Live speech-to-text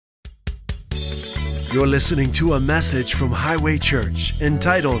You're listening to a message from Highway Church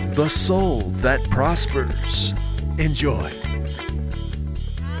entitled The Soul That Prospers. Enjoy.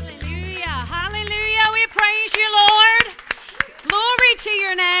 Hallelujah. Hallelujah. We praise you, Lord. Glory to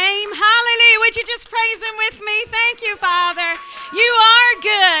your name. Hallelujah. Would you just praise him with me? Thank you, Father. You are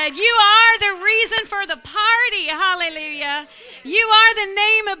good. You are the reason for the party. Hallelujah. You are the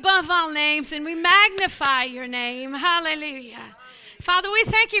name above all names, and we magnify your name. Hallelujah. Father, we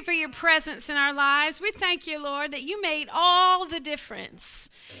thank you for your presence in our lives. We thank you, Lord, that you made all the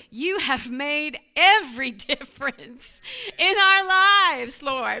difference. You have made every difference in our lives,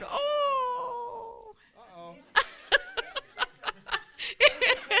 Lord. Oh. Uh-oh.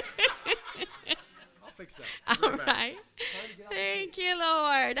 I'll fix that. All right. Thank you,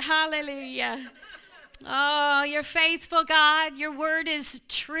 Lord. Hallelujah. Oh, you're faithful, God. Your word is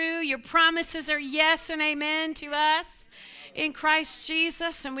true. Your promises are yes and amen to us in Christ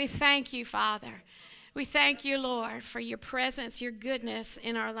Jesus, and we thank you, Father. We thank you, Lord, for your presence, your goodness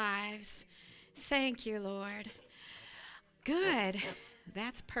in our lives. Thank you, Lord. Good.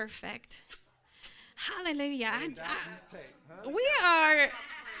 That's perfect. Hallelujah. We are... This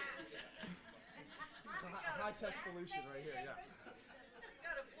is a high-tech solution right here, yeah. We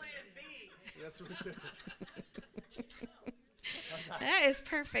got a plan B. Yes, we do. That is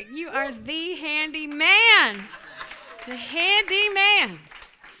perfect. You are the handy man. The handy man.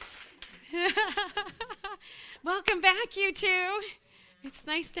 Welcome back, you two. It's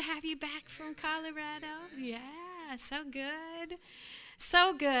nice to have you back from Colorado. Yeah, so good.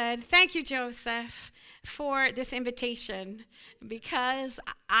 So good. Thank you, Joseph, for this invitation, because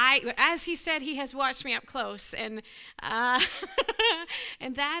as he said, he has watched me up close, and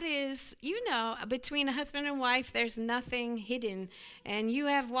and that is, between a husband and wife, there's nothing hidden, and you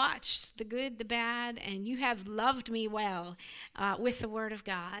have watched the good, the bad, and you have loved me well with the Word of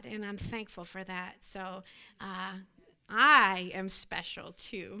God, and I'm thankful for that. So I am special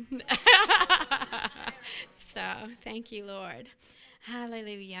too. So thank you, Lord.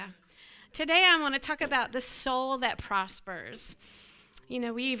 Hallelujah. Today I want to talk about the soul that prospers.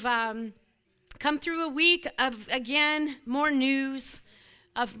 We've come through a week of, again, more news,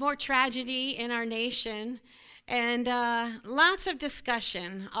 of more tragedy in our nation, and lots of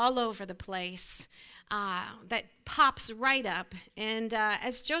discussion all over the place that pops right up. And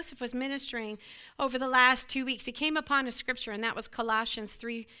as Joseph was ministering over the last 2 weeks, he came upon a scripture, and that was Colossians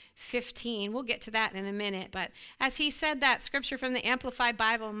 3:15. We'll get to that in a minute. But as he said that scripture from the Amplified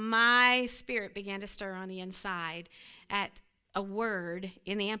Bible, my spirit began to stir on the inside at a word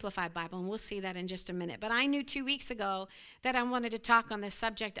in the Amplified Bible, and we'll see that in just a minute. But I knew 2 weeks ago that I wanted to talk on the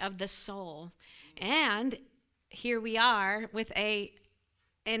subject of the soul. And here we are with an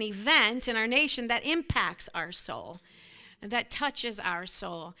event in our nation that impacts our soul, that touches our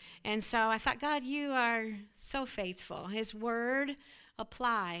soul. And so I thought, God, you are so faithful. His word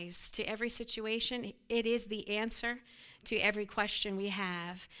applies to every situation. It is the answer to every question we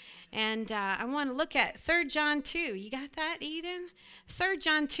have. And I want to look at 3 John 2. You got that, Eden? 3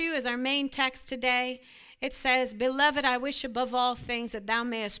 John 2 is our main text today. It says, "Beloved, I wish above all things that thou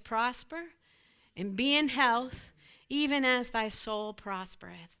mayest prosper and be in health, even as thy soul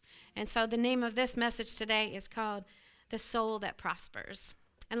prospereth." And so the name of this message today is called The Soul That Prospers.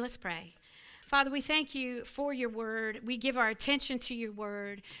 And let's pray. Father, we thank you for your word. We give our attention to your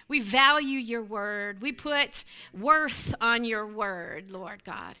word. We value your word. We put worth on your word, Lord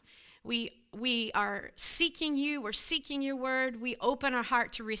God. We are seeking you. We're seeking your word. We open our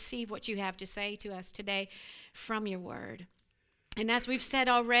heart to receive what you have to say to us today from your word. And as we've said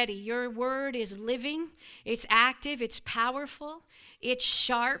already, your word is living, it's active, it's powerful, it's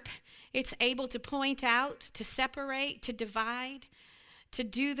sharp, it's able to point out, to separate, to divide, to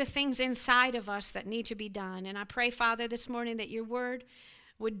do the things inside of us that need to be done. And I pray, Father, this morning that your word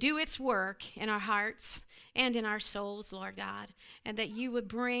would do its work in our hearts and in our souls, Lord God, and that you would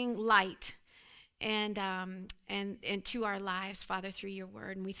bring light and to our lives, Father, through your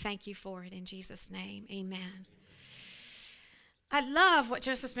word. And we thank you for it in Jesus' name. Amen. I love what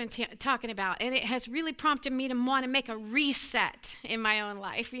Joseph's been talking about, and it has really prompted me to want to make a reset in my own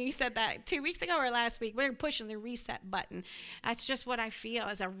life. You said that 2 weeks ago or last week. We're pushing the reset button. That's just what I feel,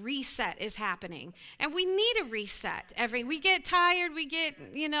 as a reset is happening. And we need a reset. We get tired, we get,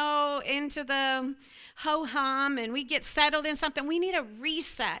 into the ho-hum, and we get settled in something. We need a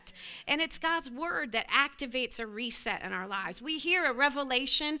reset. And it's God's word that activates a reset in our lives. We hear a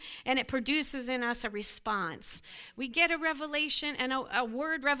revelation, and it produces in us a response. We get a revelation, and a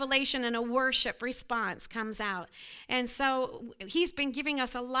word revelation, and a worship response comes out. And so he's been giving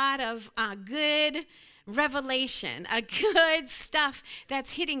us a lot of good revelation, a good stuff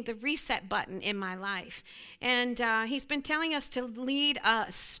that's hitting the reset button in my life. And he's been telling us to live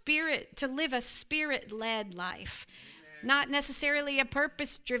a spirit-led life. Amen. Not necessarily a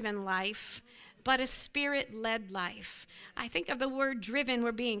purpose-driven life, but a spirit-led life. I think of the word driven,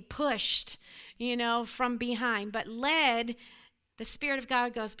 we're being pushed, from behind. But led, the Spirit of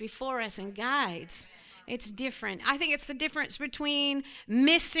God goes before us and guides. It's different. I think it's the difference between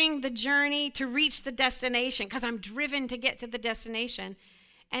missing the journey to reach the destination because I'm driven to get to the destination,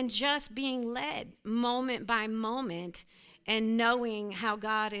 and just being led moment by moment and knowing how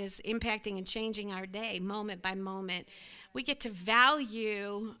God is impacting and changing our day moment by moment. We get to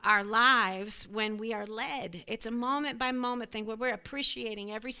value our lives when we are led. It's a moment by moment thing where we're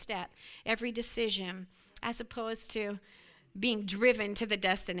appreciating every step, every decision, as opposed to being driven to the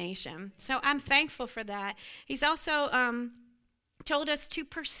destination. So I'm thankful for that. He's also told us to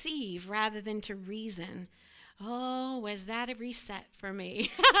perceive rather than to reason. Oh, was that a reset for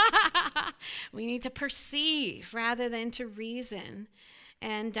me? We need to perceive rather than to reason.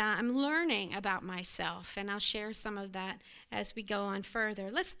 And I'm learning about myself, and I'll share some of that as we go on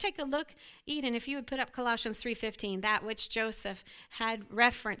further. Let's take a look, Eden, if you would put up Colossians 3:15, that which Joseph had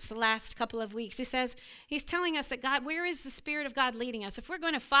referenced the last couple of weeks. He says, he's telling us that God, where is the Spirit of God leading us? If we're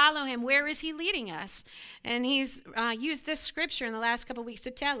going to follow him, where is he leading us? And he's used this scripture in the last couple of weeks to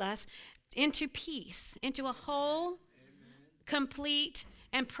tell us into peace, into a whole, complete,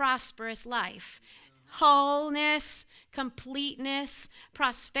 and prosperous life. Wholeness, completeness,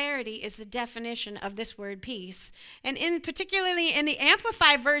 prosperity is the definition of this word peace. And particularly in the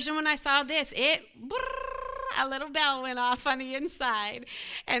Amplified version, when I saw this, a little bell went off on the inside.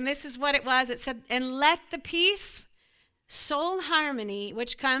 And this is what it was. It said, and let the peace, soul harmony,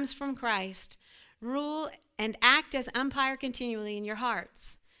 which comes from Christ, rule and act as umpire continually in your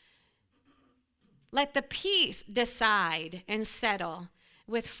hearts. Let the peace decide and settle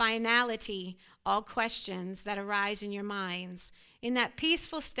with finality all questions that arise in your minds. In that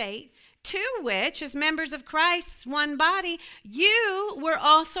peaceful state, to which, as members of Christ's one body, you were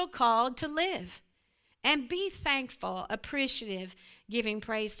also called to live. And be thankful, appreciative, giving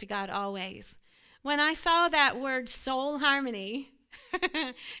praise to God always. When I saw that word soul harmony,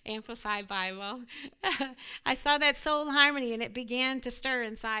 Amplified Bible, I saw that soul harmony and it began to stir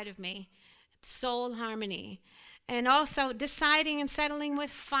inside of me. Soul harmony. And also deciding and settling with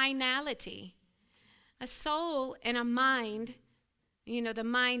finality. A soul and a mind, the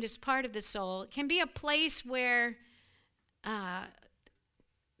mind is part of the soul, can be a place where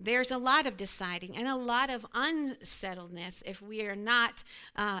there's a lot of deciding and a lot of unsettledness if we are not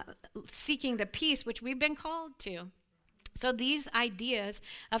seeking the peace which we've been called to. So these ideas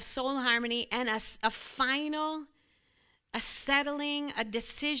of soul harmony and a final, a settling, a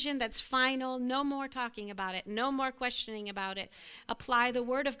decision that's final, no more talking about it, no more questioning about it. Apply the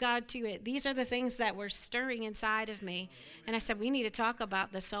word of God to it. These are the things that were stirring inside of me. And I said, we need to talk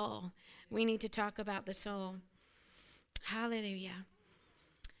about the soul. We need to talk about the soul. Hallelujah.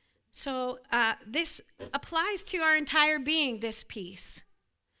 So this applies to our entire being, this peace.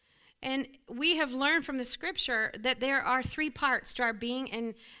 And we have learned from the scripture that there are 3 parts to our being.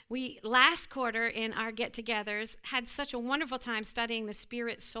 And we, last quarter in our get-togethers, had such a wonderful time studying the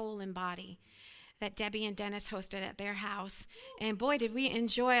spirit, soul, and body that Debbie and Dennis hosted at their house. And boy, did we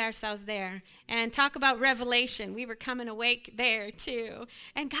enjoy ourselves there. And talk about revelation. We were coming awake there too.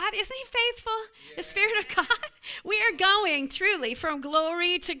 And God, isn't he faithful? Yeah. The Spirit of God. We are going truly from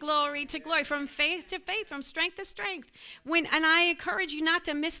glory to glory to glory, from faith to faith, from strength to strength. And I encourage you not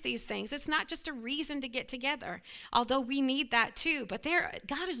to miss these things. It's not just a reason to get together, although we need that too. But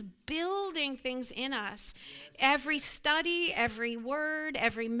God is building things in us. Every study, every word,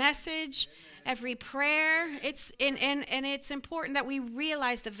 every message, every prayer, it's important that we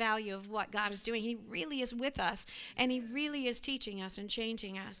realize the value of what God is doing. He really is with us, and he really is teaching us and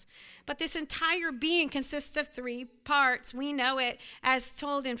changing us. But this entire being consists of 3 parts. We know it as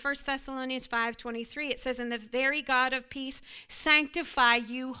told in 1 Thessalonians 5:23. It says, and the very God of peace sanctify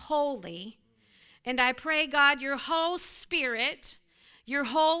you wholly. And I pray, God, your whole spirit, your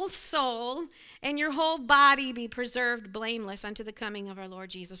whole soul, and your whole body be preserved blameless unto the coming of our Lord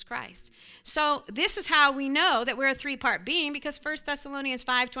Jesus Christ. So this is how we know that we're a 3-part being, because 1 Thessalonians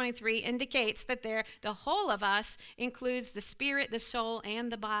 5:23 indicates that the whole of us includes the spirit, the soul,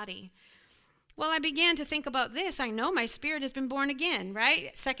 and the body. Well, I began to think about this. I know my spirit has been born again,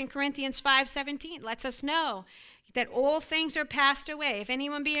 right? 2 Corinthians 5:17 lets us know that all things are passed away. If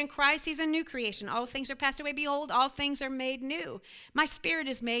anyone be in Christ, he's a new creation. All things are passed away. Behold, all things are made new. My spirit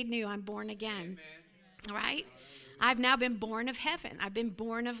is made new. I'm born again. Amen. All right? I've now been born of heaven. I've been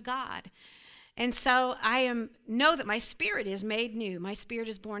born of God. And so I know that my spirit is made new. My spirit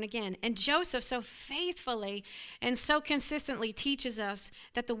is born again. And Joseph so faithfully and so consistently teaches us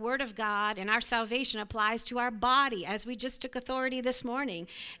that the word of God and our salvation applies to our body, as we just took authority this morning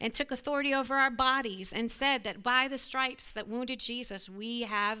and took authority over our bodies and said that by the stripes that wounded Jesus, we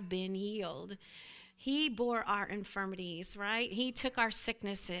have been healed. He bore our infirmities, right? He took our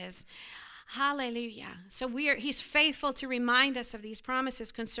sicknesses. Hallelujah. So he's faithful to remind us of these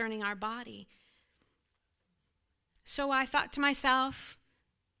promises concerning our body. So I thought to myself,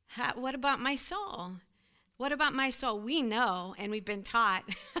 what about my soul? What about my soul? We know, and we've been taught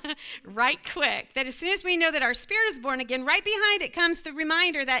right quick, that as soon as we know that our spirit is born again, right behind it comes the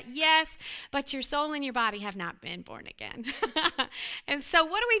reminder that yes, but your soul and your body have not been born again. And so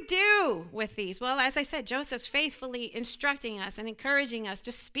what do we do with these? Well, as I said, Joseph's faithfully instructing us and encouraging us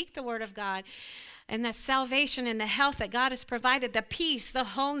to speak the word of God, and the salvation and the health that God has provided, the peace, the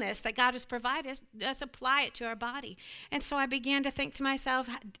wholeness that God has provided, let's apply it to our body. And so I began to think to myself,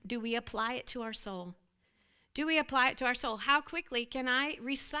 do we apply it to our soul? Do we apply it to our soul? How quickly can I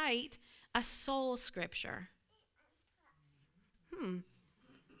recite a soul scripture?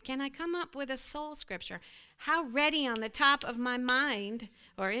 Can I come up with a soul scripture? How ready on the top of my mind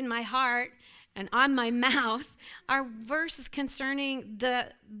or in my heart and on my mouth are verses concerning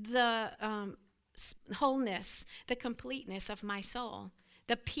the wholeness, the completeness of my soul,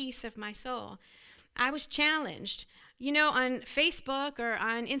 the peace of my soul. I was challenged. You know, on Facebook or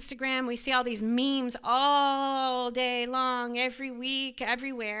on Instagram, we see all these memes all day long, every week,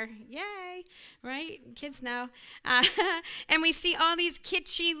 everywhere. Yay, right? Kids know. And we see all these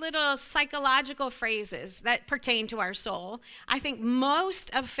kitschy little psychological phrases that pertain to our soul. I think most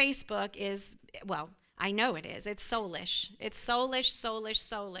of Facebook is, well, I know it is. It's soulish. It's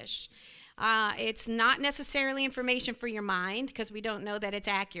soulish. It's not necessarily information for your mind because we don't know that it's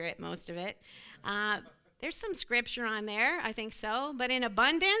accurate, most of it. There's some scripture on there, I think so. But in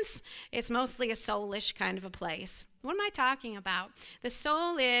abundance, it's mostly a soulish kind of a place. What am I talking about? The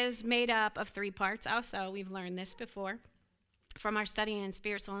soul is made up of 3 parts. Also, we've learned this before from our study in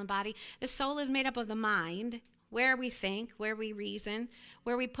spirit, soul, and body. The soul is made up of the mind, where we think, where we reason,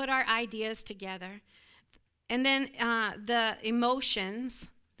 where we put our ideas together. And then the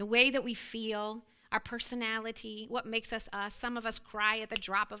emotions, the way that we feel, our personality, what makes us us. Some of us cry at the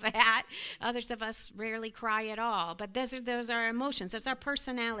drop of a hat. Others of us rarely cry at all. But those are our emotions. That's our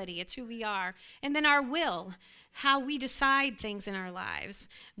personality. It's who we are. And then our will, how we decide things in our lives,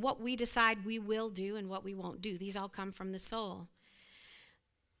 what we decide we will do and what we won't do. These all come from the soul.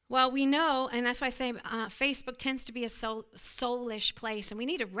 Well, we know, and that's why I say Facebook tends to be a soulish place, and we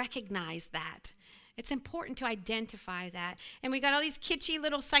need to recognize that. It's important to identify that. And we got all these kitschy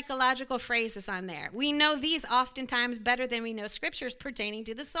little psychological phrases on there. We know these oftentimes better than we know scriptures pertaining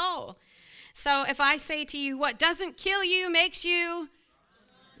to the soul. So if I say to you, what doesn't kill you makes you,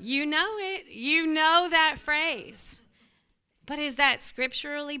 you know it. You know that phrase. But is that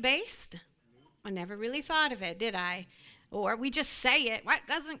scripturally based? I never really thought of it, did I? Or we just say it, what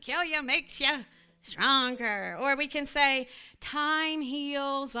doesn't kill you makes you stronger. Or we can say, time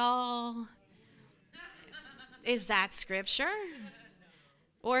heals all. Is that scripture?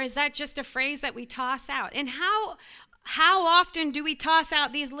 Or is that just a phrase that we toss out? And how often do we toss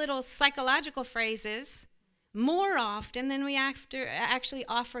out these little psychological phrases? More often than we actually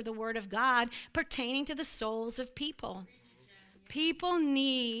offer the word of God pertaining to the souls of people. People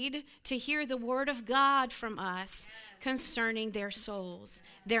need to hear the word of God from us concerning their souls,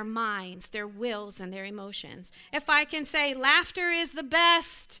 their minds, their wills, and their emotions. If I can say laughter is the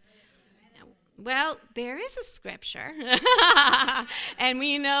best, well, there is a scripture, and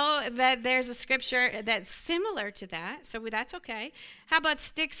we know that there's a scripture that's similar to that, so that's okay. How about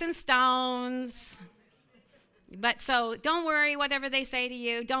sticks and stones? But so don't worry, whatever they say to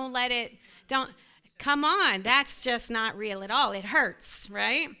you, come on, that's just not real at all. It hurts,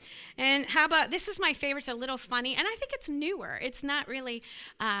 right? And how about, this is my favorite, it's a little funny, and I think it's newer. It's not really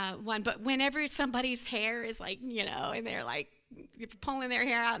one, but whenever somebody's hair is like, and they're like, pulling their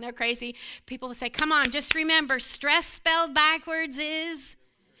hair out and they're crazy, people will say, come on, just remember, stress spelled backwards is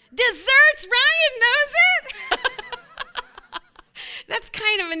desserts. Ryan knows it. That's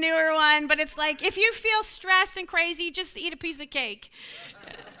kind of a newer one, but it's like, if you feel stressed and crazy, just eat a piece of cake.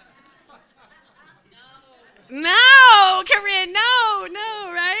 No, Corinne, no,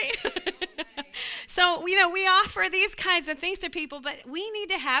 right? So, we offer these kinds of things to people, but we need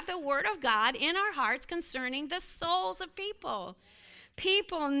to have the word of God in our hearts concerning the souls of people.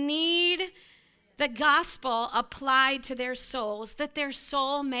 People need the gospel applied to their souls, that their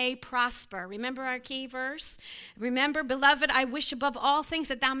soul may prosper. Remember our key verse? Remember, beloved, I wish above all things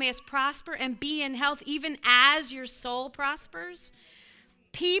that thou mayest prosper and be in health, even as your soul prospers.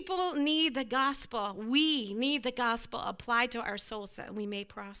 People need the gospel. We need the gospel applied to our souls that we may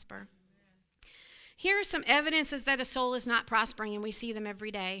prosper. Here are some evidences that a soul is not prospering, and we see them every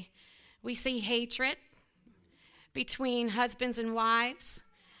day. We see hatred between husbands and wives.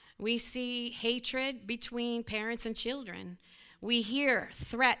 We see hatred between parents and children. We hear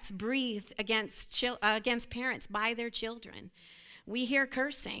threats breathed against parents by their children. We hear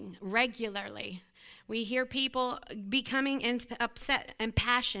cursing regularly. We hear people becoming upset,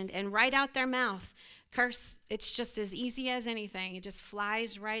 impassioned, and right out their mouth. Curse, it's just as easy as anything. It just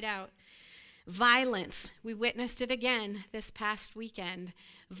flies right out. Violence, we witnessed it again this past weekend.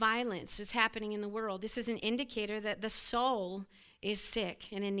 Violence is happening in the world. This is an indicator that the soul is sick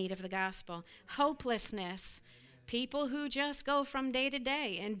and in need of the gospel. Hopelessness, people who just go from day to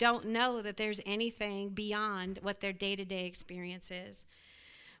day and don't know that there's anything beyond what their day-to-day experience is.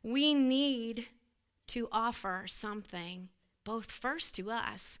 We need to offer something, both first to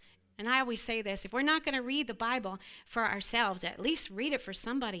us. And I always say this, if we're not going to read the Bible for ourselves, at least read it for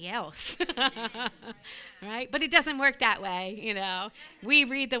somebody else, right? But it doesn't work that way, you know. We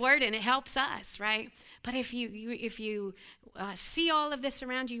read the word and it helps us, right? But if you see all of this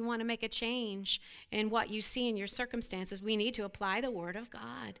around you, you want to make a change in what you see in your circumstances, we need to apply the word of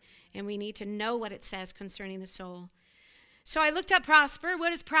God, and we need to know what it says concerning the soul. So I looked up prosper. What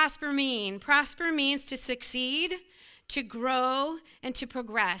does prosper mean? Prosper means to succeed, to grow, and to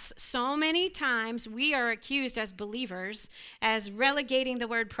progress. So many times we are accused as believers as relegating the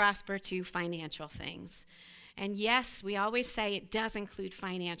word prosper to financial things. And yes, we always say it does include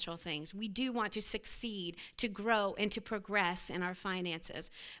financial things. We do want to succeed, to grow, and to progress in our finances.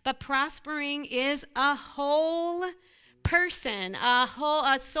 But prospering is a whole person,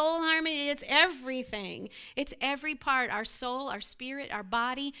 a soul harmony. It's everything. It's every part, our soul, our spirit, our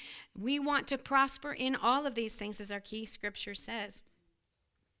body. We want to prosper in all of these things, as our key scripture says.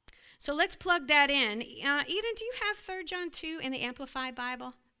 So let's plug that in. Eden, do you have 3 John 2 in the Amplified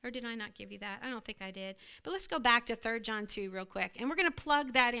Bible? Or did I not give you that? I don't think I did. But let's go back to 3 John 2 real quick. And we're going to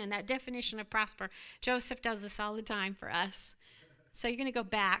plug that in, that definition of prosper. Joseph does this all the time for us. So you're going to go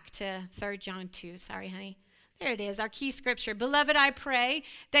back to 3 John 2. Sorry, honey. There it is, our key scripture. Beloved, I pray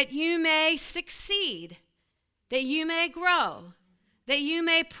that you may succeed, that you may grow, that you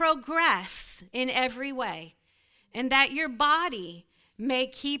may progress in every way, and that your body may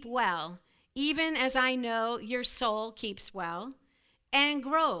keep well, even as I know your soul keeps well and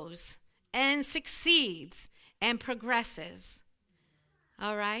grows and succeeds and progresses.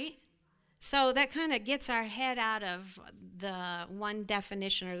 All right? So that kind of gets our head out of the one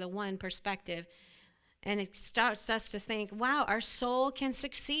definition or the one perspective. And it starts us to think, wow, our soul can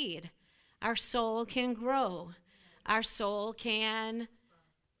succeed. Our soul can grow. Our soul can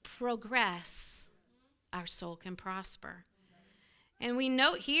progress. Our soul can prosper. And we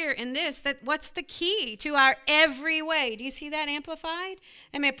note here in this that what's the key to our every way? Do you see that amplified?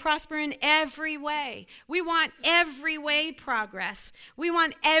 And may prosper in every way. We want every way progress. We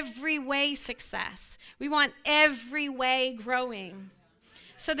want every way success. We want every way growing.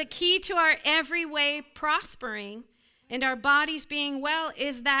 So the key to our every way prospering and our bodies being well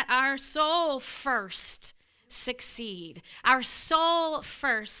is that our soul first succeed. Our soul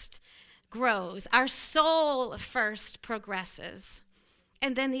first grows. Our soul first progresses.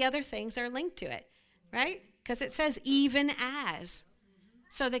 And then the other things are linked to it, right? Because it says even as.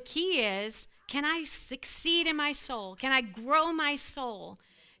 So the key is, can I succeed in my soul? Can I grow my soul?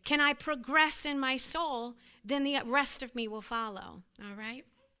 Can I progress in my soul? Then the rest of me will follow, all right?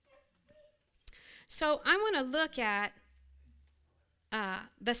 So I want to look at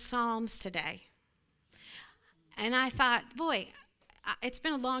the Psalms today. And I thought, boy, it's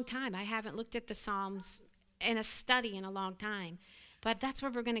been a long time. I haven't looked at the Psalms in a study in a long time. But that's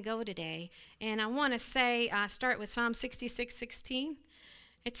where we're going to go today. And I want to say, start with Psalm 66:16.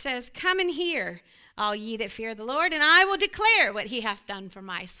 It says, come and hear, all ye that fear the Lord, and I will declare what he hath done for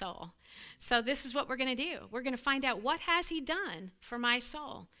my soul. So this is what we're going to do. We're going to find out what has he done for my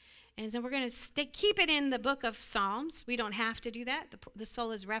soul. And so we're going to keep it in the book of Psalms. We don't have to do that. The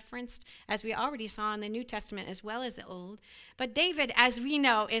soul is referenced, as we already saw in the New Testament as well as the Old. But David, as we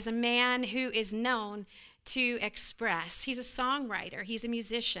know, is a man who is known to express. He's a songwriter, he's a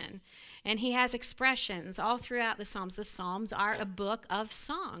musician, and he has expressions all throughout the Psalms. The Psalms are a book of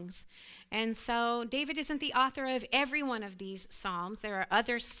songs. And so David isn't the author of every one of these Psalms. There are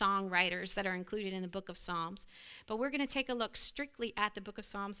other songwriters that are included in the book of Psalms. But we're going to take a look strictly at the book of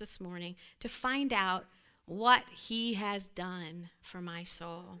Psalms this morning to find out what he has done for my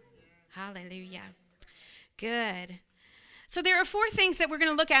soul. Hallelujah. Good. So there are 4 things that we're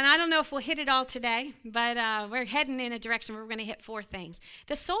going to look at, and I don't know if we'll hit it all today, but we're heading in a direction where we're going to hit 4 things.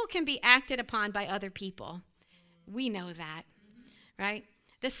 The soul can be acted upon by other people. We know that, right?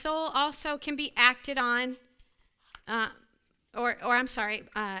 The soul also can be acted on, the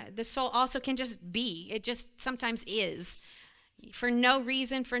soul also can just be. It just sometimes is. For no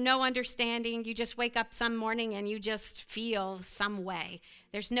reason, for no understanding, you just wake up some morning and you just feel some way.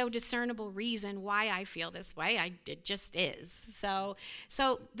 There's no discernible reason why I feel this way. It just is. So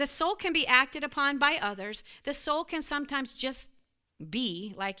the soul can be acted upon by others. The soul can sometimes just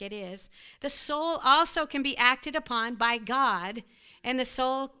be like it is. The soul also can be acted upon by God, and the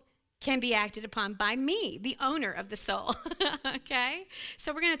soul can be acted upon by me, the owner of the soul. Okay?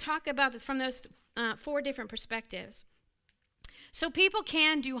 So we're going to talk about this from those 4 different perspectives. So people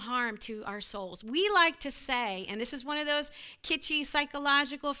can do harm to our souls. We like to say, and this is one of those kitschy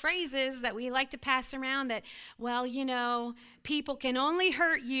psychological phrases that we like to pass around, that, well, you know, people can only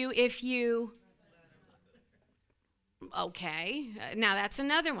hurt you if you... Okay, now that's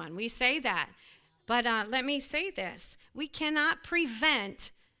another one. We say that. But let me say this. We cannot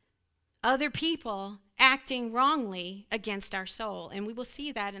prevent other people acting wrongly against our soul. And we will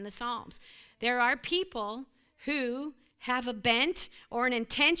see that in the Psalms. There are people who have a bent or an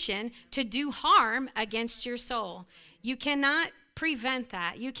intention to do harm against your soul. You cannot prevent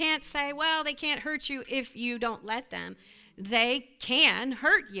that. You can't say, well, they can't hurt you if you don't let them. They can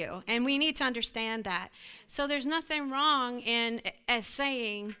hurt you, and we need to understand that. So there's nothing wrong in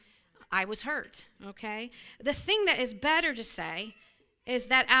saying, I was hurt, okay? The thing that is better to say is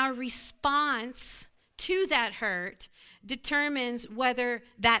that our response to that hurt determines whether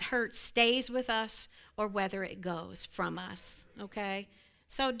that hurt stays with us or whether it goes from us, okay?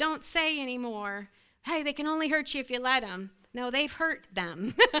 So don't say anymore, hey, they can only hurt you if you let them. No, they've hurt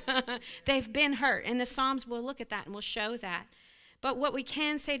them. They've been hurt. And the Psalms will look at that and will show that. But what we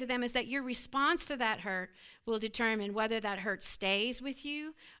can say to them is that your response to that hurt will determine whether that hurt stays with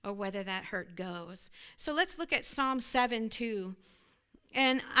you or whether that hurt goes. So let's look at Psalm 7:2.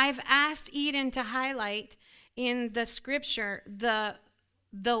 And I've asked Eden to highlight in the scripture the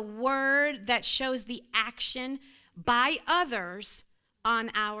word that shows the action by others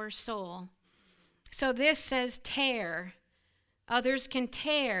on our soul. So this says tear. Others can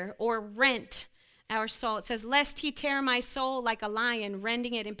tear or rent our soul. It says, lest he tear my soul like a lion,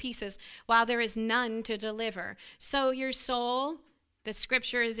 rending it in pieces, while there is none to deliver. So your soul, the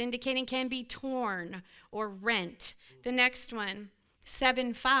scripture is indicating, can be torn or rent. The next one,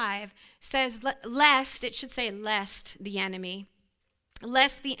 7:5, says, lest, it should say lest the enemy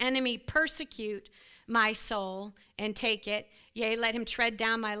persecute my soul and take it. Yea, let him tread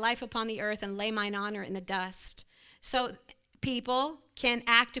down my life upon the earth and lay mine honor in the dust. So people can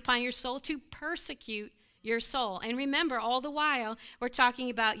act upon your soul to persecute your soul. And remember, all the while, we're talking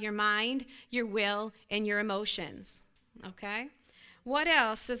about your mind, your will, and your emotions. Okay? What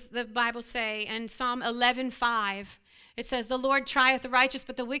else does the Bible say in Psalm 11:5? It says, the Lord trieth the righteous,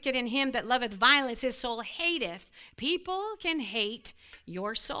 but the wicked in him that loveth violence, his soul hateth. People can hate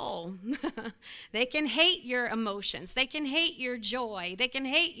your soul. They can hate your emotions. They can hate your joy. They can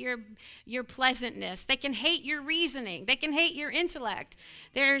hate your pleasantness. They can hate your reasoning. They can hate your intellect.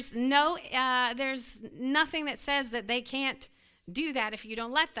 There's nothing that says that they can't do that if you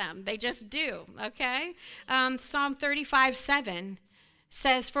don't let them. They just do, okay? Psalm 35:7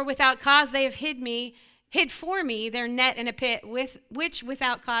 says, for without cause they have hid for me their net in a pit, which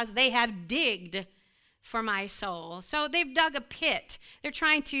without cause they have digged for my soul. So they've dug a pit. They're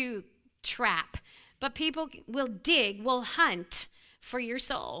trying to trap. But people will dig, will hunt for your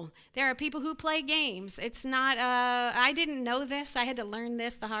soul. There are people who play games. It's not, I didn't know this. I had to learn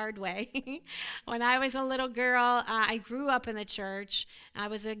this the hard way. When I was a little girl, I grew up in the church. I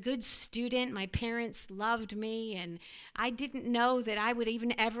was a good student. My parents loved me, and I didn't know that I would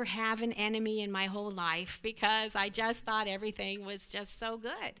even ever have an enemy in my whole life because I just thought everything was just so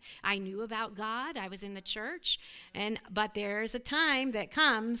good. I knew about God. I was in the church, but there's a time that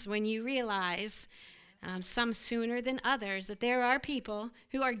comes when you realize, some sooner than others, that there are people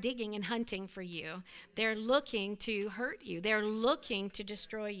who are digging and hunting for you. They're looking to hurt you. They're looking to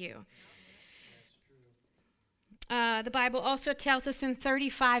destroy you. The Bible also tells us in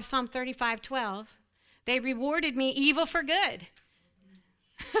Psalm 35:12, They rewarded me evil for good.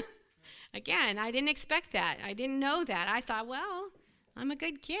 Again, I didn't expect that. I didn't know that. I thought, well, I'm a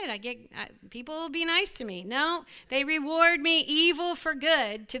good kid. People will be nice to me. No, they reward me evil for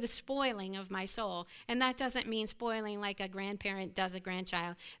good to the spoiling of my soul. And that doesn't mean spoiling like a grandparent does a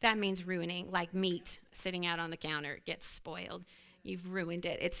grandchild. That means ruining, like meat sitting out on the counter gets spoiled. You've ruined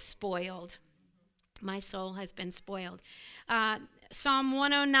it. It's spoiled. My soul has been spoiled. Psalm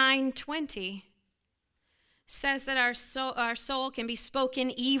 109:20 says that our soul can be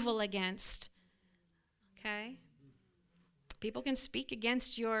spoken evil against. Okay? People can speak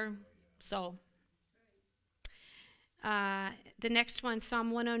against your soul. The next one,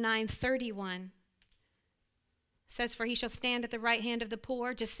 Psalm 109:31, says, for he shall stand at the right hand of the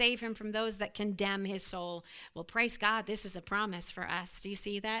poor to save him from those that condemn his soul. Well, praise God, this is a promise for us. Do you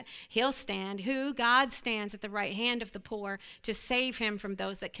see that? He'll stand. Who? God stands at the right hand of the poor to save him from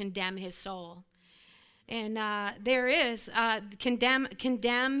those that condemn his soul. And there is,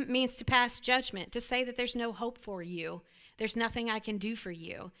 condemn means to pass judgment, to say that there's no hope for you. There's nothing I can do for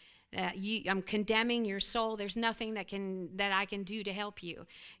you. I'm condemning your soul. There's nothing that I can do to help you.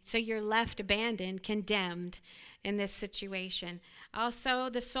 So you're left abandoned, condemned in this situation. Also,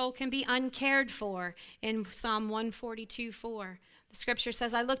 the soul can be uncared for in Psalm 142:4. The scripture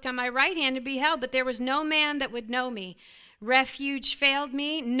says, I looked on my right hand and beheld, but there was no man that would know me. Refuge failed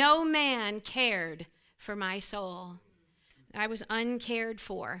me. No man cared for my soul. I was uncared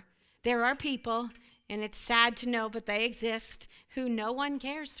for. There are people, and it's sad to know, but they exist, who no one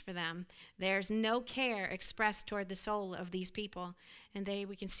cares for them. There's no care expressed toward the soul of these people, and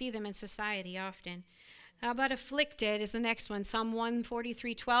we can see them in society often. How about afflicted is the next one, Psalm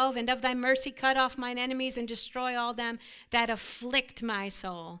 143:12, and of thy mercy cut off mine enemies and destroy all them that afflict my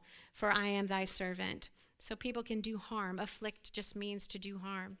soul, for I am thy servant. So people can do harm. Afflict just means to do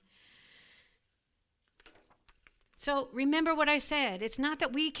harm. So remember what I said. It's not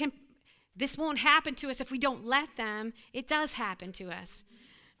that this won't happen to us if we don't let them. It does happen to us.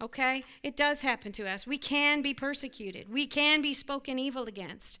 Okay? It does happen to us. We can be persecuted. We can be spoken evil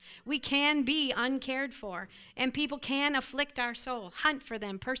against. We can be uncared for. And people can afflict our soul, hunt for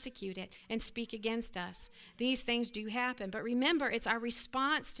them, persecute it, and speak against us. These things do happen. But remember, it's our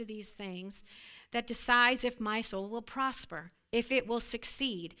response to these things that decides if my soul will prosper, if it will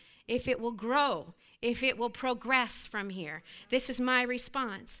succeed, if it will grow, if it will progress from here. This is my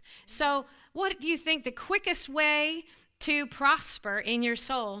response. So what do you think the quickest way to prosper in your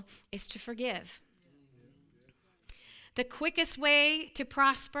soul is? To forgive. The quickest way to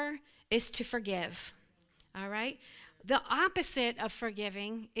prosper is to forgive. All right? The opposite of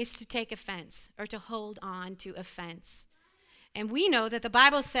forgiving is to take offense or to hold on to offense. And we know that the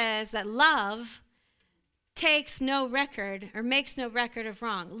Bible says that love takes no record or makes no record of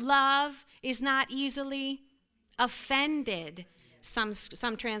wrong. Love is not easily offended. Some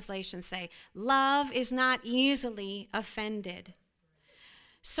translations say love is not easily offended.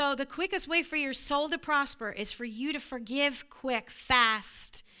 So the quickest way for your soul to prosper is for you to forgive quick,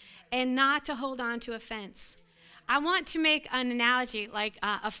 fast, and not to hold on to offense. I want to make an analogy like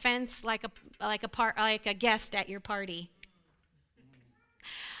offense, like a guest at your party.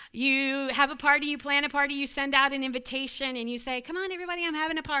 You have a party, you plan a party, you send out an invitation, and you say, come on, everybody, I'm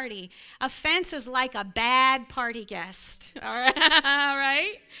having a party. Offense is like a bad party guest, all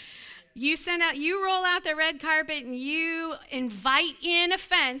right? You roll out the red carpet, and you invite in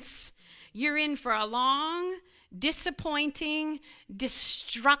offense. You're in for a long, disappointing,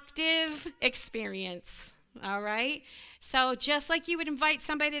 destructive experience, all right? So just like you would invite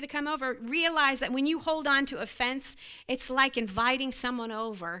somebody to come over, realize that when you hold on to offense, it's like inviting someone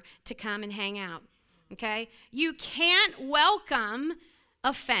over to come and hang out, okay? You can't welcome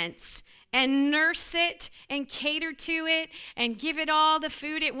offense and nurse it and cater to it and give it all the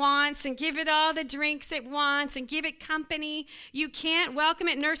food it wants and give it all the drinks it wants and give it company. You can't welcome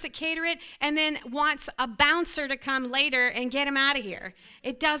it, nurse it, cater it, and then wants a bouncer to come later and get him out of here.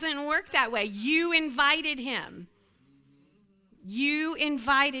 It doesn't work that way. You invited him. You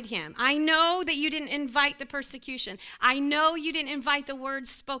invited him. I know that you didn't invite the persecution. I know you didn't invite the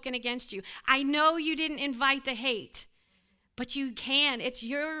words spoken against you. I know you didn't invite the hate. But you can. It's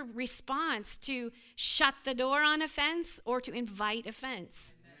your response to shut the door on offense or to invite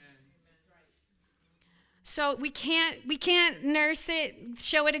offense. So we can't nurse it,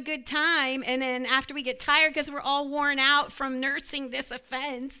 show it a good time, and then after we get tired because we're all worn out from nursing this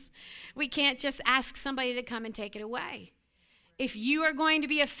offense, we can't just ask somebody to come and take it away. If you are going to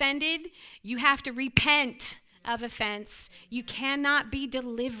be offended, you have to repent of offense. You cannot be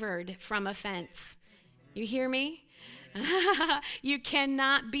delivered from offense. You hear me? You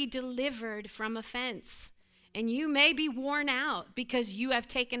cannot be delivered from offense. And you may be worn out because you have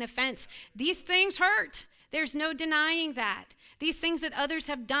taken offense. These things hurt. There's no denying that. These things that others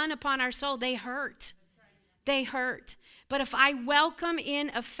have done upon our soul, they hurt. They hurt. But if I welcome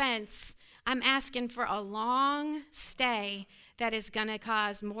in offense, I'm asking for a long stay that is going to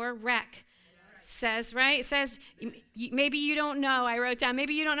cause more wreck. Says, right? It says, maybe you don't know, I wrote down,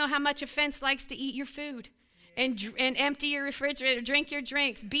 maybe you don't know how much offense likes to eat your food and empty your refrigerator, drink your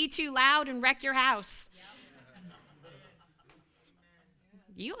drinks, be too loud and wreck your house.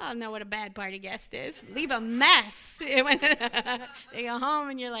 You all know what a bad party guest is. Leave a mess. They go home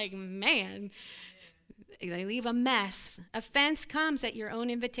and you're like, man, they leave a mess. Offense comes at your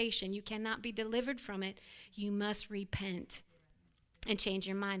own invitation. You cannot be delivered from it. You must repent and change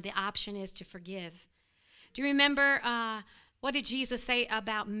your mind. The option is to forgive. Do you remember what did Jesus say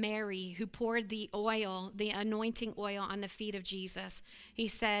about Mary who poured the oil, the anointing oil on the feet of Jesus? He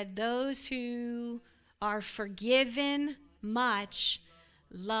said, those who are forgiven much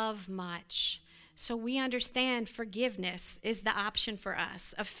love much. So we understand forgiveness is the option for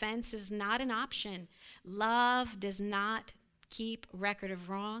us. Offense is not an option. Love does not keep record of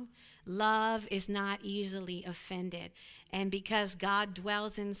wrong. Love is not easily offended. And because God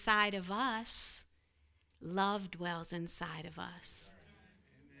dwells inside of us, love dwells inside of us.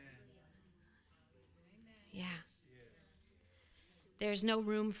 Yeah. There's no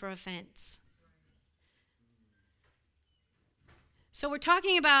room for offense. So we're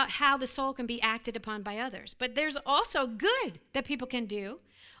talking about how the soul can be acted upon by others. But there's also good that people can do.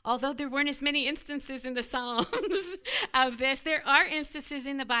 Although there weren't as many instances in the Psalms of this, there are instances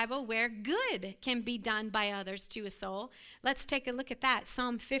in the Bible where good can be done by others to a soul. Let's take a look at that.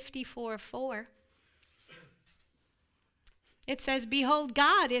 Psalm 54:4. It says, behold,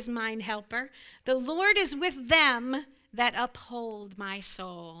 God is mine helper. The Lord is with them that uphold my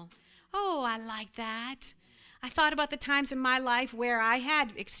soul. Oh, I like that. I thought about the times in my life where I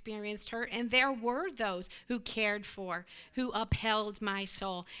had experienced hurt, and there were those who cared for, who upheld my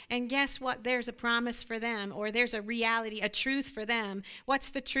soul. And guess what? There's a promise for them, or there's a reality, a truth for them.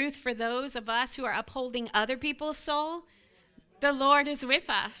 What's the truth for those of us who are upholding other people's soul? The Lord is with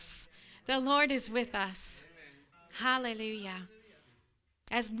us. The Lord is with us. Hallelujah.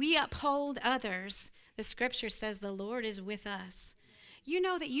 As we uphold others, the scripture says the Lord is with us. You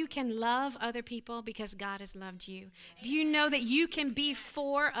know that you can love other people because God has loved you. Do you know that you can be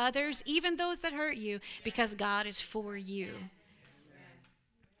for others, even those that hurt you, because God is for you?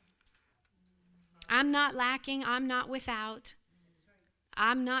 I'm not lacking. I'm not without.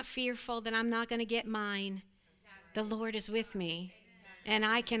 I'm not fearful that I'm not going to get mine. The Lord is with me, and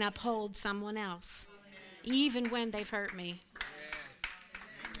I can uphold someone else, even when they've hurt me.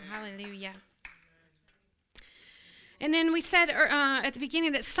 Hallelujah. And then we said at the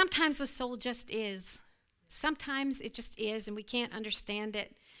beginning that sometimes the soul just is. Sometimes it just is, and we can't understand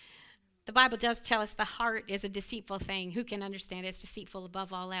it. The Bible does tell us the heart is a deceitful thing. Who can understand it? It's deceitful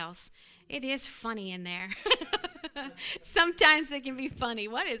above all else. It is funny in there. Sometimes it can be funny.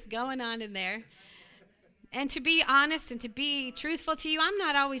 What is going on in there? And to be honest and to be truthful to you, I'm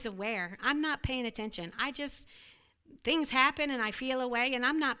not always aware. I'm not paying attention. Things happen and I feel a way, and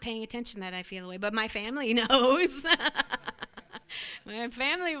I'm not paying attention that I feel a way, but my family knows. My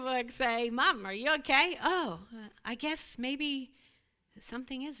family would say, Mom, are you okay? Oh, I guess maybe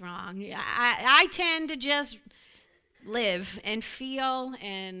something is wrong. I tend to just live and feel,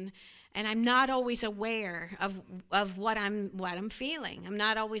 and I'm not always aware of what I'm feeling. I'm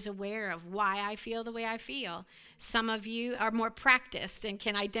not always aware of why I feel the way I feel. Some of you are more practiced and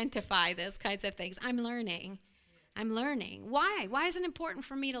can identify those kinds of things. I'm learning. Why? Why is it important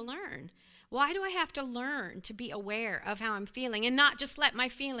for me to learn? Why do I have to learn to be aware of how I'm feeling and not just let my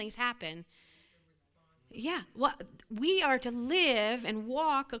feelings happen? Yeah, well, we are to live and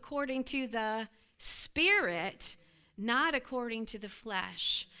walk according to the Spirit, not according to the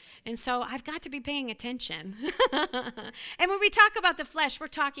flesh. And so I've got to be paying attention. And when we talk about the flesh, we're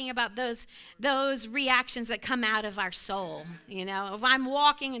talking about those reactions that come out of our soul. You know, if I'm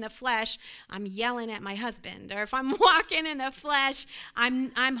walking in the flesh, I'm yelling at my husband. Or if I'm walking in the flesh,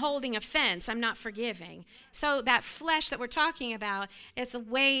 I'm holding offense. I'm not forgiving. So that flesh that we're talking about is the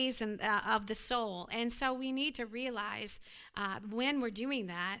ways of the soul. And so we need to realize when we're doing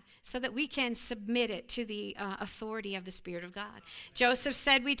that so that we can submit it to the authority of the Spirit of God. Joseph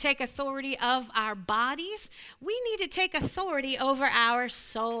said we take authority of our bodies. We need to take authority over our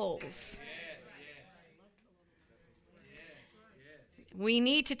souls. We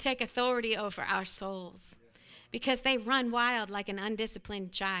need to take authority over our souls because they run wild like an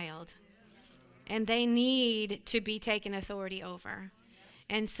undisciplined child. And they need to be taken authority over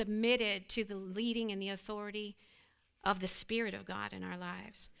and submitted to the leading and the authority of the Spirit of God in our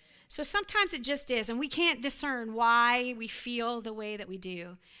lives. So sometimes it just is, and we can't discern why we feel the way that we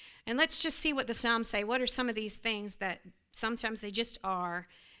do. And let's just see what the Psalms say. What are some of these things that sometimes they just are?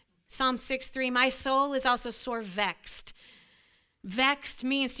 Psalm 6:3, my soul is also sore vexed. Vexed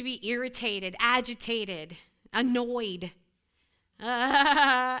means to be irritated, agitated, annoyed.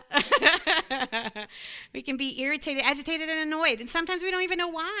 We can be irritated, agitated, and annoyed. And sometimes we don't even know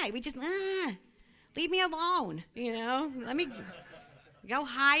why. We just, leave me alone, Let me go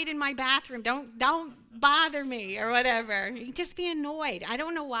hide in my bathroom. Don't bother me or whatever. You can just be annoyed. I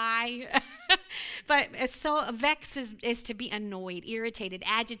don't know why. But so vex is to be annoyed, irritated,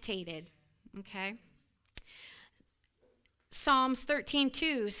 agitated. Okay? Psalms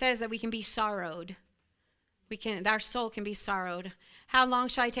 13:2 says that we can be sorrowed. Our soul can be sorrowed. How long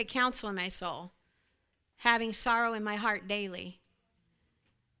shall I take counsel in my soul? Having sorrow in my heart daily.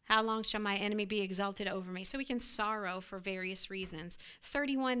 How long shall my enemy be exalted over me? So we can sorrow for various reasons. Psalm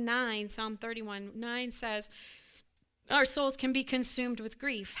 31:9 says, our souls can be consumed with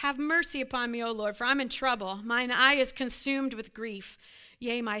grief. Have mercy upon me, O Lord, for I'm in trouble. Mine eye is consumed with grief,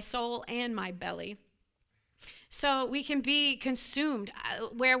 yea, my soul and my belly. So we can be consumed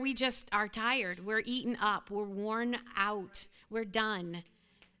where we just are tired. We're eaten up. We're worn out. We're done.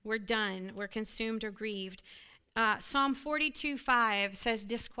 We're consumed or grieved. Psalm 42:5 says,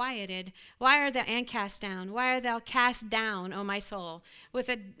 disquieted. Why art thou and cast down? Why art thou cast down, O my soul? With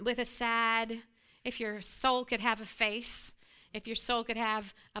a sad, if your soul could have a face, if your soul could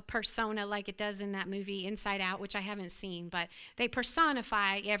have a persona like it does in that movie Inside Out, which I haven't seen, but they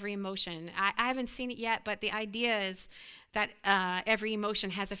personify every emotion. I haven't seen it yet, but the idea is that every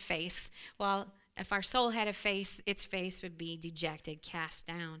emotion has a face. Well, if our soul had a face, its face would be dejected, cast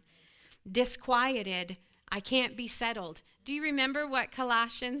down. Disquieted, I can't be settled. Do you remember what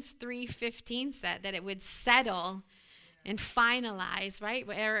Colossians 3:15 said? That it would settle and finalize, right?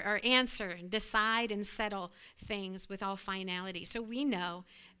 Or answer and decide and settle things with all finality. So we know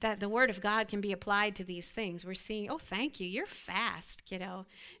that the Word of God can be applied to these things. We're seeing, oh, thank you, you're fast, kiddo.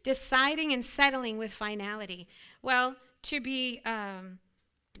 Deciding and settling with finality. Well, to be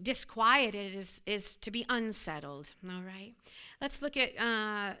disquieted is to be unsettled, all right? Let's look at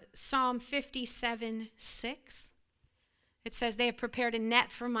Psalm 57:6. It says, they have prepared a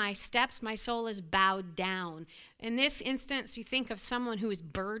net for my steps. My soul is bowed down. In this instance, you think of someone who is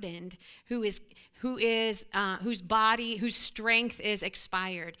burdened, whose strength is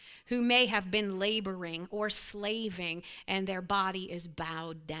expired, who may have been laboring or slaving, and their body is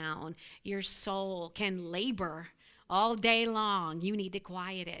bowed down. Your soul can labor all day long. You need to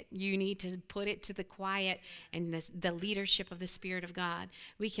quiet it. You need to put it to the quiet and the leadership of the Spirit of God.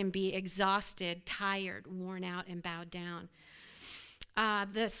 We can be exhausted, tired, worn out, and bowed down.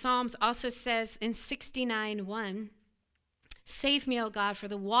 The Psalms also says in 69:1, save me, O God, for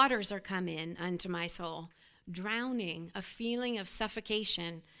the waters are come in unto my soul. Drowning, a feeling of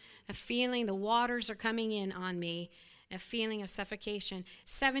suffocation, a feeling the waters are coming in on me, a feeling of suffocation.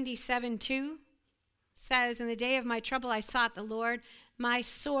 77:2 says, in the day of my trouble I sought the Lord. My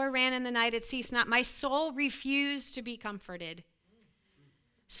sore ran in the night, it ceased not. My soul refused to be comforted.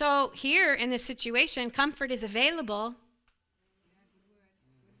 So here in this situation, comfort is available,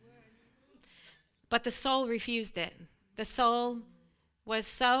 but the soul refused it. The soul was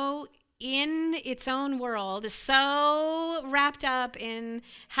so in its own world, so wrapped up in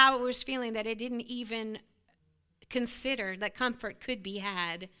how it was feeling that it didn't even consider that comfort could be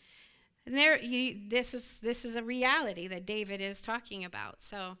had. And this is a reality that David is talking about.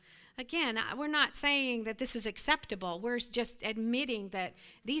 So again, we're not saying that this is acceptable. We're just admitting that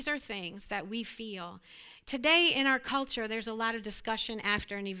these are things that we feel. Today in our culture, there's a lot of discussion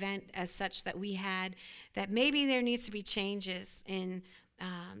after an event as such that we had, that maybe there needs to be changes in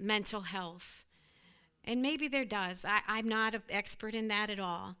mental health. And maybe there does. I'm not an expert in that at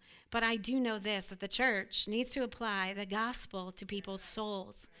all. But I do know this, that the church needs to apply the gospel to people's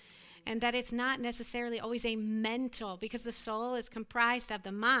souls. And that it's not necessarily always a mental, because the soul is comprised of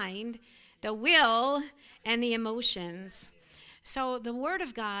the mind, the will, and the emotions. So the Word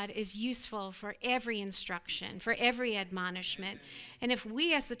of God is useful for every instruction, for every admonishment. And if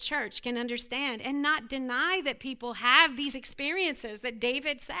we as the church can understand and not deny that people have these experiences that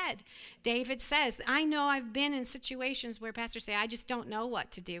David said. David says, I know I've been in situations where pastors say, I just don't know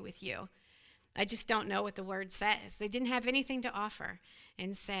what to do with you. I just don't know what the Word says. They didn't have anything to offer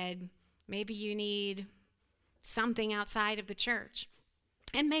and said, maybe you need something outside of the church.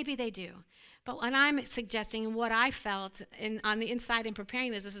 And maybe they do. But what I'm suggesting and what I felt on the inside in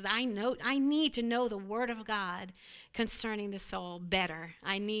preparing this is that I need to know the Word of God concerning the soul better.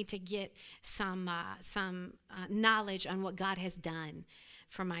 I need to get some knowledge on what God has done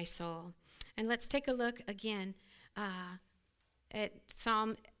for my soul. And let's take a look again at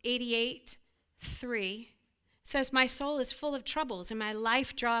Psalm 88:3. It says, "My soul is full of troubles, and my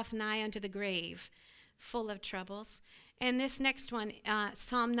life draweth nigh unto the grave." Full of troubles. And this next one,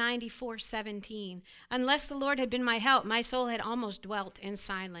 Psalm 94:17. "Unless the Lord had been my help, my soul had almost dwelt in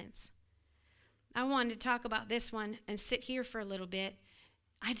silence." I wanted to talk about this one and sit here for a little bit.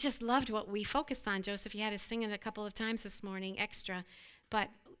 I just loved what we focused on, Joseph. You had us sing it a couple of times this morning, extra. But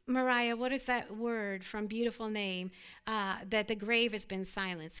Mariah, what is that word from Beautiful Name, that the grave has been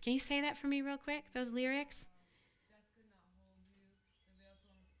silenced? Can you say that for me real quick, those lyrics?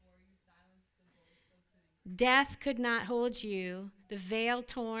 Death could not hold you, the veil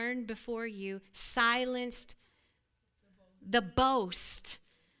torn before you, silenced the boast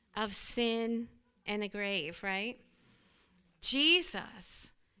of sin and the grave, right?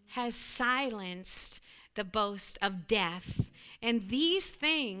 Jesus has silenced the boast of death. And these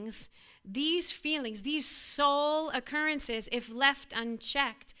things, these feelings, these soul occurrences, if left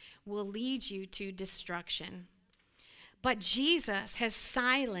unchecked, will lead you to destruction. But Jesus has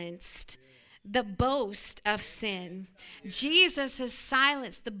silenced the boast of sin. Jesus has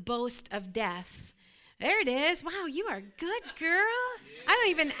silenced the boast of death. There it is. Wow, you are good, girl. I don't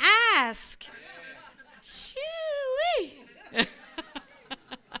even ask. Shoo-wee.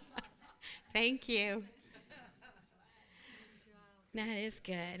 Thank you. That is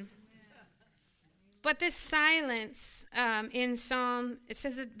good. But this silence in Psalm, it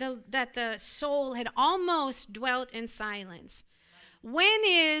says that the soul had almost dwelt in silence. When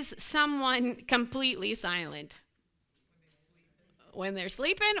is someone completely silent? When they're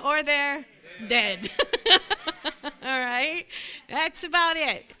sleeping or they're dead. All right? That's about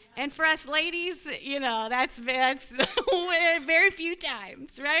it. And for us ladies, that's very few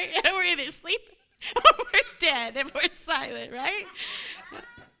times, right? We're either sleeping or we're dead if we're silent, right?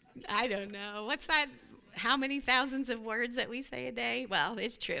 I don't know. What's that? How many thousands of words that we say a day? Well,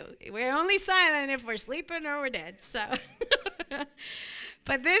 it's true. We're only silent if we're sleeping or we're dead. So,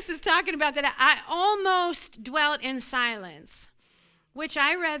 but this is talking about that I almost dwelt in silence, which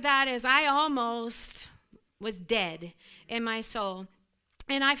I read that as I almost was dead in my soul.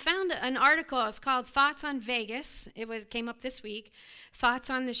 And I found an article. It's called Thoughts on Vegas. Came up this week. Thoughts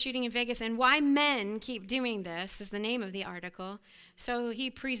on the shooting in Vegas and why men keep doing this is the name of the article. So he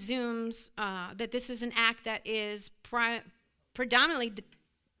presumes that this is an act that is predominantly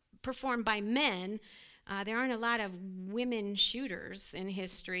performed by men. There aren't a lot of women shooters in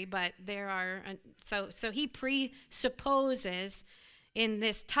history, but there are. So he presupposes in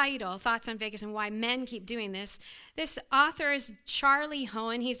this title, Thoughts on Vegas and Why Men Keep Doing This. This author is Charlie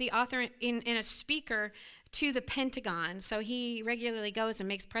Hoehn. He's the author and a speaker to the Pentagon. So he regularly goes and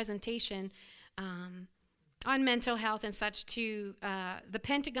makes presentation on mental health and such to the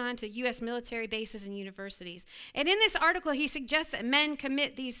Pentagon, to U.S. military bases and universities. And in this article, he suggests that men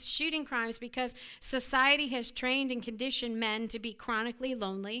commit these shooting crimes because society has trained and conditioned men to be chronically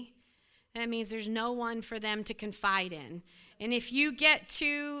lonely. That means there's no one for them to confide in. And if you get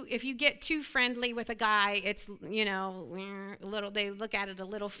too friendly with a guy, it's, they look at it a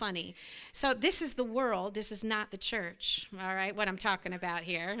little funny. So this is the world. This is not the church, all right, what I'm talking about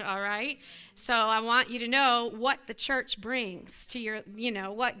here, all right? So I want you to know what the church brings to your,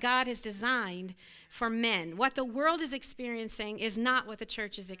 what God has designed for men. What the world is experiencing is not what the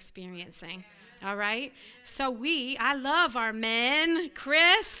church is experiencing, all right? So I love our men.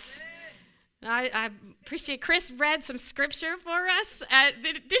 Chris, I appreciate Chris read some scripture for us.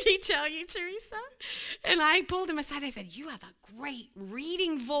 Did he tell you, Teresa? And I pulled him aside. I said, "You have a great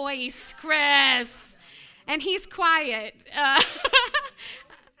reading voice, Chris." And he's quiet.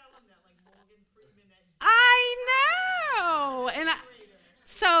 I know. And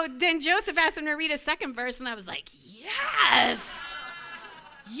so then Joseph asked him to read a second verse, and I was like, yes.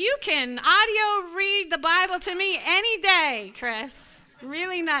 You can audio read the Bible to me any day, Chris.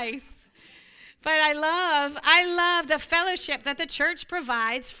 Really nice. But I love the fellowship that the church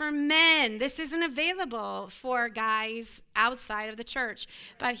provides for men. This isn't available for guys outside of the church.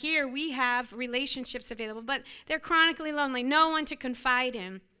 But here we have relationships available, but they're chronically lonely, no one to confide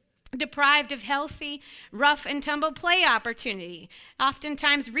in. deprived of healthy, rough and tumble play opportunity.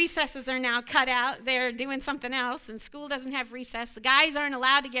 Oftentimes recesses are now cut out. They're doing something else, and school doesn't have recess. The guys aren't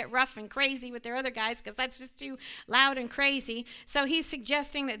allowed to get rough and crazy with their other guys because that's just too loud and crazy. So he's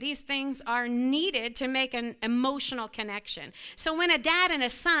suggesting that these things are needed to make an emotional connection. So when a dad and a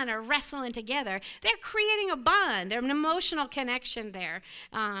son are wrestling together, they're creating a bond, an emotional connection there.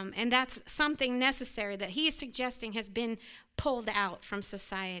 And that's something necessary that he is suggesting has been pulled out from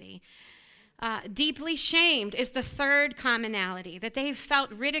society. Deeply shamed is the third commonality, that they've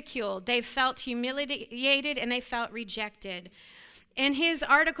felt ridiculed, they've felt humiliated, and they felt rejected. In his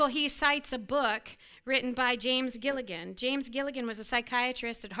article, he cites a book written by James Gilligan. James Gilligan was a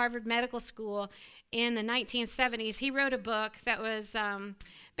psychiatrist at Harvard Medical School in the 1970s. He wrote a book that was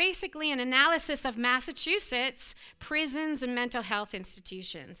basically an analysis of Massachusetts prisons and mental health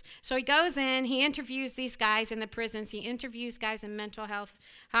institutions. So he goes in, he interviews these guys in the prisons, he interviews guys in mental health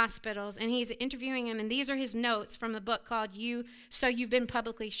hospitals, and he's interviewing them, and these are his notes from the book called So You've Been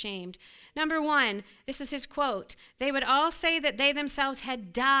Publicly Shamed. Number 1, this is his quote, "They would all say that they themselves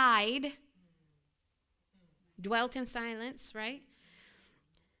had died," dwelt in silence, right?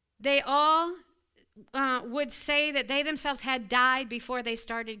 They all would say that they themselves had died before they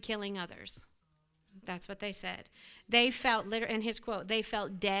started killing others. That's what they said. They felt, in his quote, they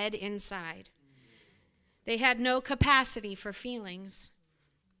felt dead inside. They had no capacity for feelings,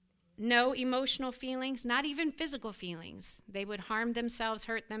 no emotional feelings, not even physical feelings. They would harm themselves,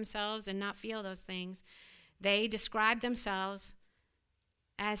 hurt themselves, and not feel those things. They described themselves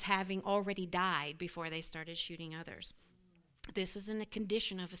as having already died before they started shooting others. This isn't a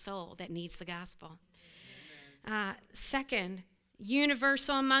condition of a soul that needs the gospel. Second,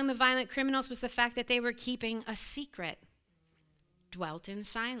 universal among the violent criminals was the fact that they were keeping a secret, dwelt in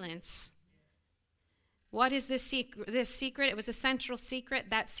silence. What is this secret? It was a central secret.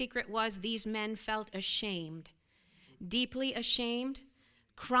 That secret was these men felt ashamed, deeply ashamed,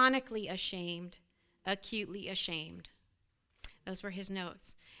 chronically ashamed, acutely ashamed. Those were his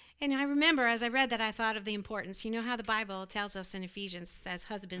notes. And I remember as I read that, I thought of the importance. You know how the Bible tells us in Ephesians, says,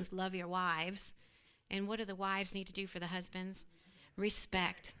 husbands, love your wives. And what do the wives need to do for the husbands?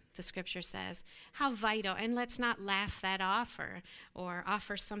 Respect, the scripture says. How vital. And let's not laugh that off or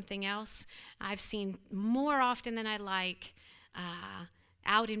offer something else. I've seen more often than I like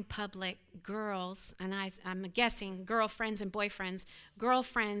out in public girls, and I'm guessing girlfriends and boyfriends,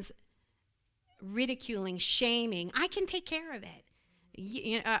 girlfriends ridiculing, shaming. I can take care of it.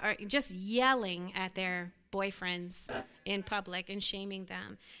 Or just yelling at their boyfriends in public and shaming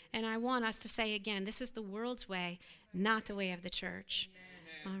them. And I want us to say again, this is the world's way, not the way of the church.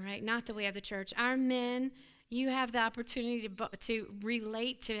 All right, not the way of the church. Our men, you have the opportunity to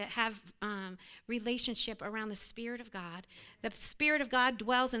relate, to have relationship around the Spirit of God. The Spirit of God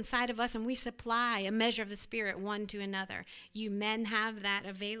dwells inside of us, and we supply a measure of the Spirit one to another. You men have that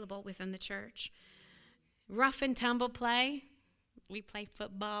available within the church. Rough and tumble play. We play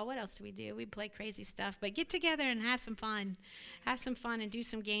football. What else do we do? We play crazy stuff. But get together and have some fun. Have some fun and do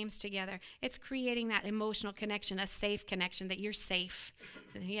some games together. It's creating that emotional connection, a safe connection, that you're safe.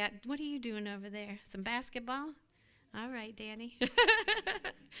 Yeah. What are you doing over there? Some basketball? All right, Danny.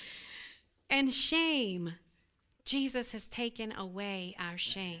 And shame. Jesus has taken away our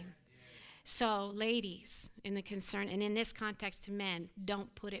shame. So, ladies, in the concern, and in this context to men,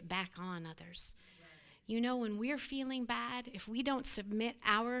 don't put it back on others. You know, when we're feeling bad, if we don't submit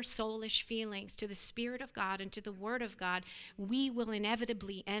our soulish feelings to the Spirit of God and to the Word of God, we will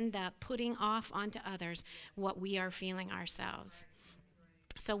inevitably end up putting off onto others what we are feeling ourselves.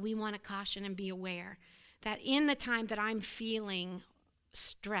 So we want to caution and be aware that in the time that I'm feeling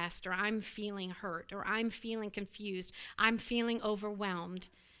stressed, or I'm feeling hurt, or I'm feeling confused, I'm feeling overwhelmed,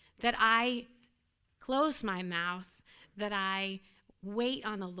 that I close my mouth, that I wait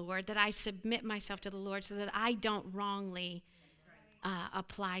on the Lord, that I submit myself to the Lord so that I don't wrongly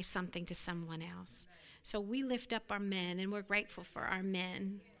apply something to someone else. So we lift up our men, and we're grateful for our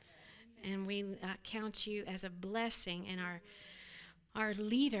men. And we count you as a blessing, and our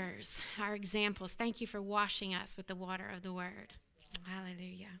leaders, our examples. Thank you for washing us with the water of the Word.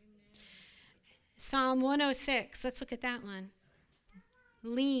 Hallelujah. Psalm 106, let's look at that one.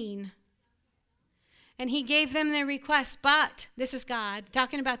 Lean. And he gave them their request, but, this is God,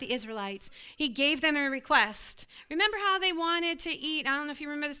 talking about the Israelites. He gave them a request. Remember how they wanted to eat? I don't know if you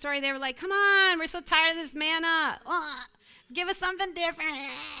remember the story. They were like, come on, we're so tired of this manna. Give us something different.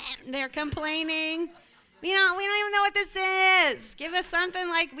 They're complaining. We don't even know what this is. Give us something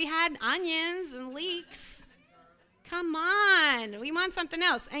like we had onions and leeks. Come on, we want something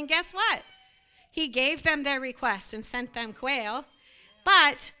else. And guess what? He gave them their request and sent them quail,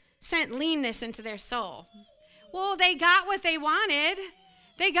 but sent leanness into their soul. Well, they got what they wanted.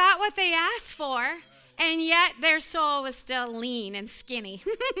 They got what they asked for, and yet their soul was still lean and skinny.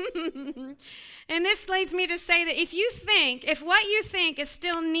 And this leads me to say that if what you think is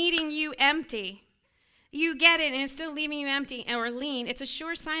still needing you empty, you get it and it's still leaving you empty or lean, it's a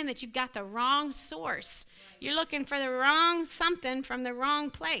sure sign that you've got the wrong source. You're looking for the wrong something from the wrong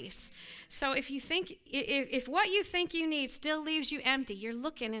place. So if what you think you need still leaves you empty, you're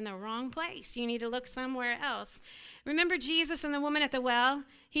looking in the wrong place. You need to look somewhere else. Remember Jesus and the woman at the well?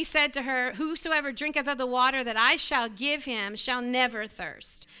 He said to her, "Whosoever drinketh of the water that I shall give him shall never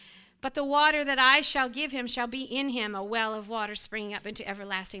thirst. But the water that I shall give him shall be in him a well of water springing up into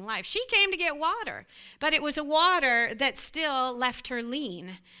everlasting life." She came to get water, but it was a water that still left her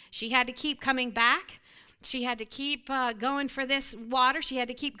lean. She had to keep coming back. She had to keep going for this water. She had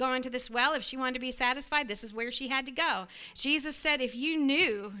to keep going to this well. If she wanted to be satisfied, this is where she had to go. Jesus said, if you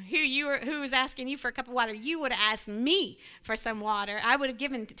knew who was asking you for a cup of water, you would have asked me for some water. I would have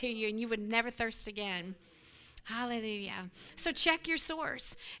given it to you, and you would never thirst again. Hallelujah. So check your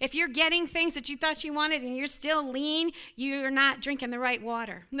source. If you're getting things that you thought you wanted and you're still lean, you're not drinking the right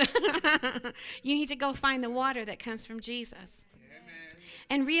water. You need to go find the water that comes from Jesus. Amen.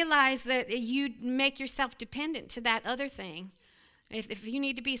 And realize that you make yourself dependent to that other thing. If you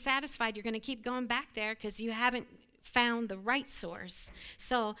need to be satisfied, you're going to keep going back there because you haven't found the right source.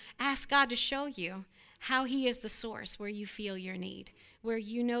 So ask God to show you how he is the source where you feel your need, where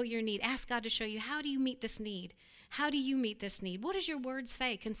you know your need. Ask God to show you, how do you meet this need? How do you meet this need? What does your word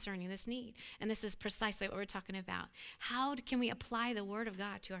say concerning this need? And this is precisely what we're talking about. How can we apply the word of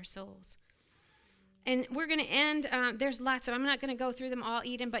God to our souls? And we're going to end, there's lots of, I'm not going to go through them all,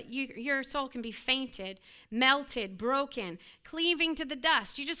 Eden, but your soul can be fainted, melted, broken, cleaving to the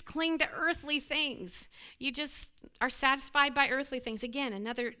dust. You just cling to earthly things. You just are satisfied by earthly things. Again,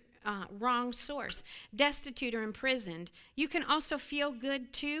 another wrong source. Destitute or imprisoned. You can also feel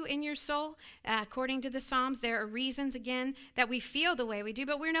good too in your soul. According to the Psalms, there are reasons, again, that we feel the way we do,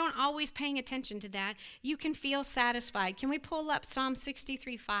 but we're not always paying attention to that. You can feel satisfied. Can we pull up Psalm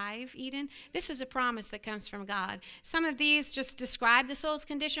 63:5, Eden? This is a promise that comes from God. Some of these just describe the soul's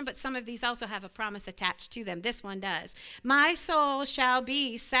condition, but some of these also have a promise attached to them. This one does. My soul shall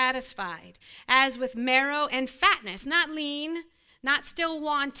be satisfied as with marrow and fatness, not lean, not still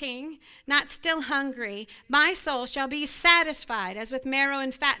wanting, not still hungry. My soul shall be satisfied as with marrow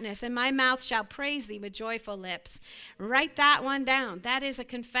and fatness, and my mouth shall praise thee with joyful lips. Write that one down. That is a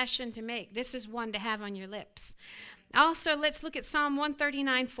confession to make. This is one to have on your lips. Also, let's look at Psalm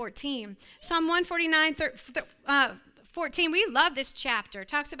 139:14. Psalm 149:14, we love this chapter. It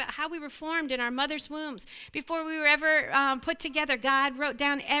talks about how we were formed in our mother's wombs. Before we were ever put together, God wrote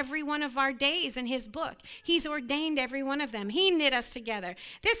down every one of our days in his book. He's ordained every one of them. He knit us together.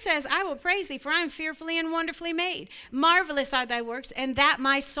 This says, I will praise thee, for I am fearfully and wonderfully made. Marvelous are thy works, and that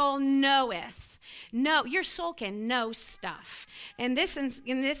my soul knoweth. No, your soul can know stuff. In this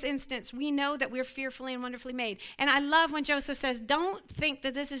instance, we know that we're fearfully and wonderfully made. And I love when Joseph says, don't think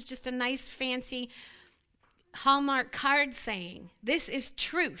that this is just a nice, fancy Hallmark card saying. This is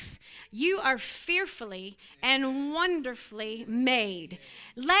truth. You are fearfully and wonderfully made.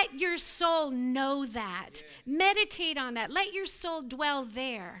 Let your soul know that. Meditate on that. Let your soul dwell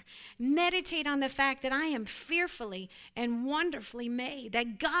there. Meditate on the fact that I am fearfully and wonderfully made,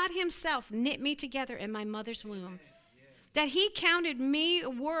 that God himself knit me together in my mother's womb. That he counted me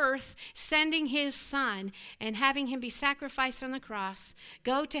worth sending his son and having him be sacrificed on the cross,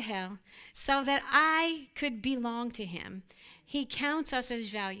 go to hell, so that I could belong to him. He counts us as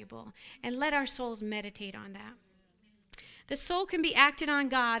valuable, and let our souls meditate on that. The soul can be acted on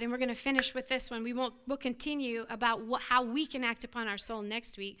God, and we're going to finish with this one. We'll continue about how we can act upon our soul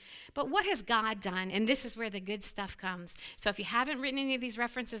next week. But what has God done? And this is where the good stuff comes. So if you haven't written any of these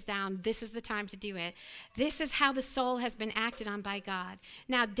references down, this is the time to do it. This is how the soul has been acted on by God.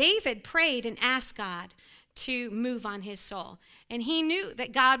 Now, David prayed and asked God to move on his soul. And he knew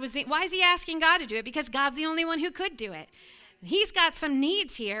that God was, why is he asking God to do it? Because God's the only one who could do it. He's got some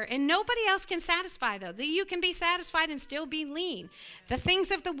needs here, and nobody else can satisfy those. You can be satisfied and still be lean. The things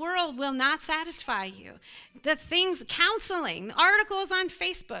of the world will not satisfy you. The things, counseling, articles on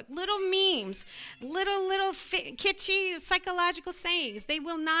Facebook, little memes, little kitschy psychological sayings, they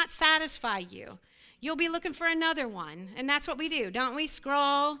will not satisfy you. You'll be looking for another one, and that's what we do, don't we?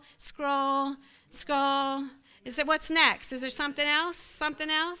 Scroll. Is it what's next? Is there something else?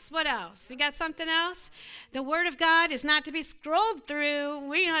 Something else? What else? You got something else? The Word of God is not to be scrolled through.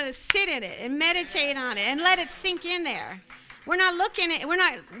 We know how to sit in it and meditate on it and let it sink in there. We're not looking at,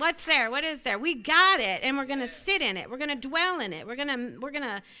 what's there? What is there? We got it, and we're going to sit in it. We're going to dwell in it. We're going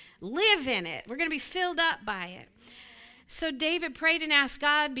to live in it. We're going to be filled up by it. So David prayed and asked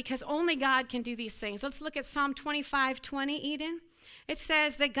God, because only God can do these things. Let's look at Psalm 25:20, Eden. It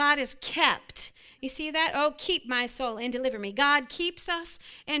says that God is kept. You see that? Oh, keep my soul and deliver me. God keeps us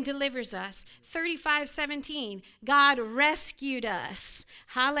and delivers us. 35:17, God rescued us.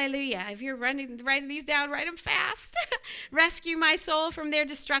 Hallelujah. If you're writing these down, write them fast. Rescue my soul from their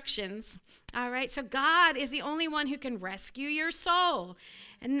destructions. All right, so God is the only one who can rescue your soul.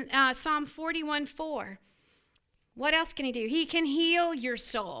 And Psalm 41:4. What else can he do? He can heal your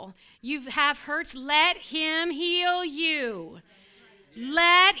soul. You have hurts. Let him heal you.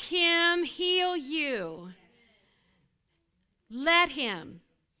 Let him heal you. Let him.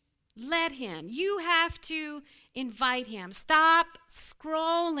 Let him. You have to invite him. Stop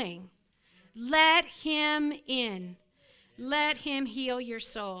scrolling. Let him in. Let him heal your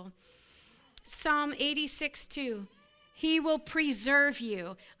soul. Psalm 86:2. He will preserve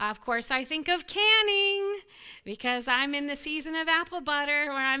you. Of course, I think of canning because I'm in the season of apple butter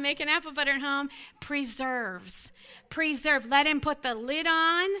where I'm making apple butter at home. Preserves. Preserve. Let him put the lid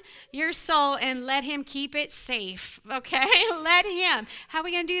on your soul and let him keep it safe. Okay? Let him. How are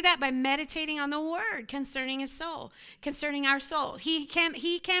we going to do that? By meditating on the word concerning his soul, concerning our soul. He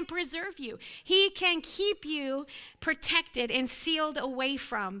can preserve you. He can keep you protected and sealed away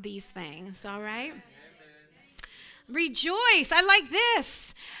from these things. All right? Rejoice. I like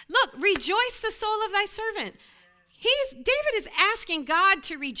this. Look, rejoice the soul of thy servant. David is asking God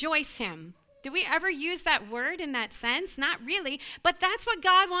to rejoice him. Do we ever use that word in that sense? Not really, but that's what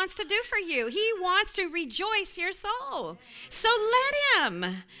God wants to do for you. He wants to rejoice your soul. So let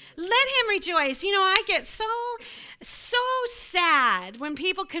him rejoice. You know, I get so sad when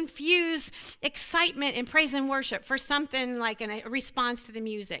people confuse excitement and praise and worship for something like a response to the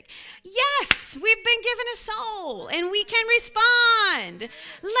music. Yes, we've been given a soul and we can respond.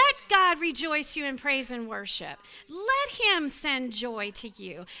 Let God rejoice you in praise and worship. Let him send joy to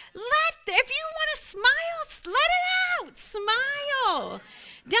you. If you want to smile, let it out. Smile.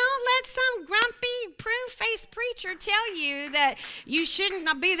 Don't let some grumpy, prune-faced preacher tell you that you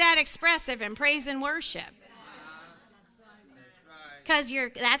shouldn't be that expressive in praise and worship. Because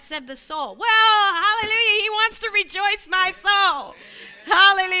that's of the soul. Well, hallelujah, he wants to rejoice my soul.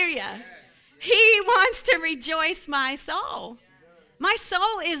 Hallelujah. He wants to rejoice my soul. My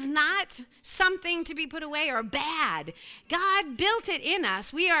soul is not something to be put away or bad. God built it in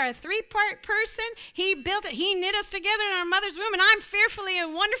us. We are a three-part person. He built it. He knit us together in our mother's womb, and I'm fearfully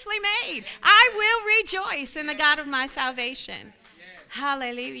and wonderfully made. I will rejoice in the God of my salvation.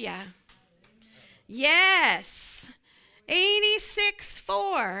 Hallelujah. Yes.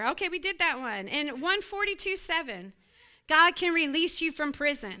 86:4. Okay, we did that one. And 142:7. God can release you from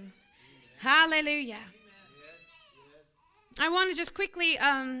prison. Hallelujah. I want to just quickly,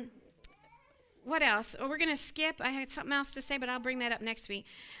 what else? Oh, we're going to skip. I had something else to say, but I'll bring that up next week.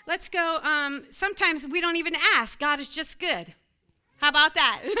 Let's go. Sometimes we don't even ask. God is just good. How about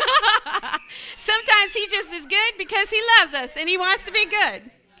that? Sometimes he just is good because he loves us and he wants to be good.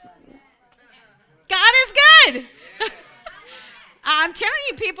 God is good. I'm telling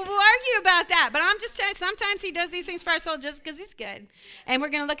you, people will argue about that, but I'm just telling you, sometimes he does these things for our soul just because he's good. And we're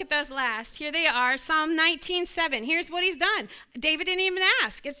going to look at those last. Here they are, Psalm 19:7. Here's what he's done. David didn't even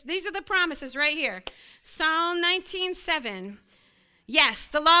ask. These are the promises right here. Psalm 19:7. Yes,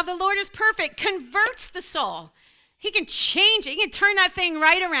 the law of the Lord is perfect, converts the soul. He can change it. He can turn that thing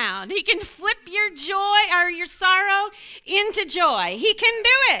right around. He can flip your joy or your sorrow into joy. He can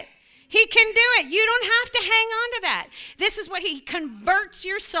do it. He can do it. You don't have to hang on to that. This is what he converts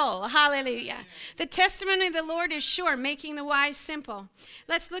your soul. Hallelujah. The testimony of the Lord is sure, making the wise simple.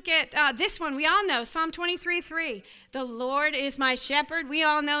 Let's look at this one. We all know Psalm 23:3. The Lord is my shepherd. We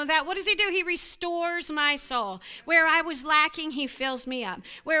all know that. What does he do? He restores my soul. Where I was lacking, he fills me up.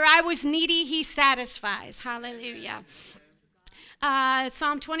 Where I was needy, he satisfies. Hallelujah.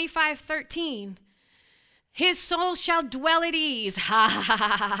 Psalm 25:13. His soul shall dwell at ease.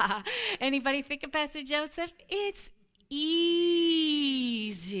 Anybody think of Pastor Joseph? It's easy.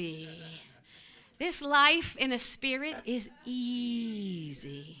 This life in the spirit is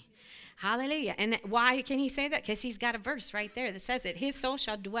easy. Hallelujah. And why can he say that? Because he's got a verse right there that says it. His soul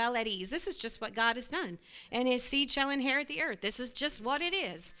shall dwell at ease. This is just what God has done. And his seed shall inherit the earth. This is just what it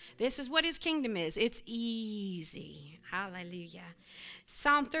is. This is what his kingdom is. It's easy. Hallelujah.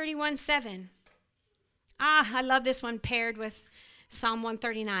 Psalm 31:7. I love this one paired with Psalm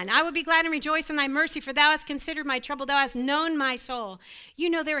 139. I will be glad and rejoice in thy mercy, for thou hast considered my trouble. Thou hast known my soul. You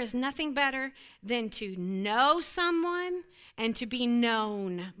know there is nothing better than to know someone and to be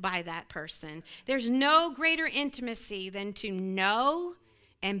known by that person. There's no greater intimacy than to know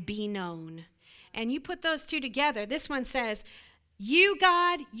and be known. And you put those two together. This one says, you,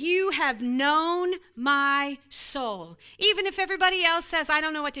 God, you have known my soul. Even if everybody else says, I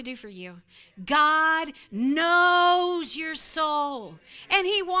don't know what to do for you. God knows your soul, and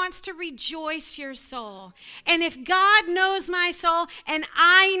he wants to rejoice your soul. And if God knows my soul, and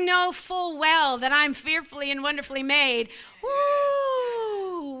I know full well that I'm fearfully and wonderfully made,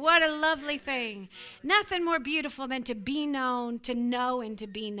 woo, what a lovely thing. Nothing more beautiful than to be known, to know, and to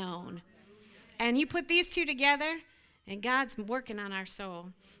be known. And you put these two together, and God's working on our soul.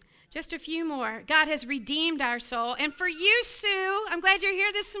 Just a few more. God has redeemed our soul. And for you, Sue, I'm glad you're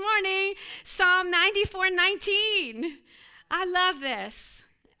here this morning. Psalm 94:19. I love this.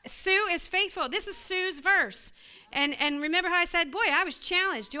 Sue is faithful. This is Sue's verse. And remember how I said, boy, I was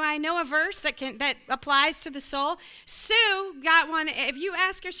challenged. Do I know a verse that applies to the soul? Sue got one. If you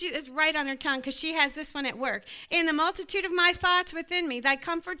ask her, she is right on her tongue because she has this one at work. In the multitude of my thoughts within me, thy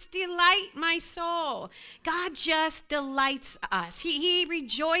comforts delight my soul. God just delights us. He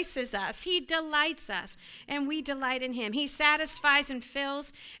rejoices us. He delights us, and we delight in him. He satisfies and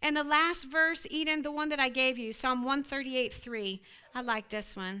fills. And the last verse, Eden, the one that I gave you, Psalm 138:3. I like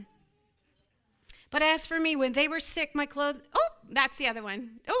this one. But as for me, when they were sick, my clothes... Oh, that's the other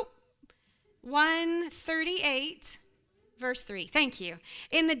one. Oh, 138, verse 3. Thank you.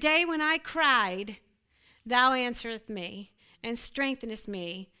 In the day when I cried, thou answerest me and strengthenest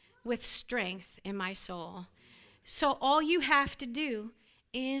me with strength in my soul. So all you have to do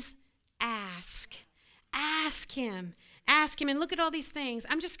is ask. Ask him. Ask him, and look at all these things.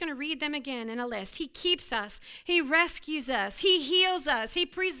 I'm just going to read them again in a list. He keeps us. He rescues us. He heals us. He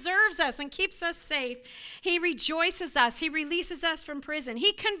preserves us and keeps us safe. He rejoices us. He releases us from prison.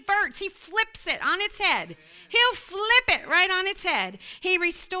 He converts. He flips it on its head. He'll flip it right on its head. He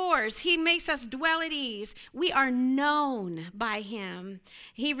restores. He makes us dwell at ease. We are known by him.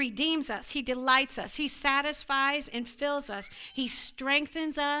 He redeems us. He delights us. He satisfies and fills us. He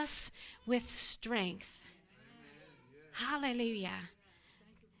strengthens us with strength. Hallelujah.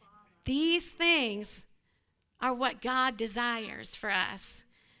 These things are what God desires for us,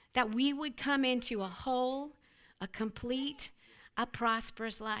 that we would come into a whole, a complete, a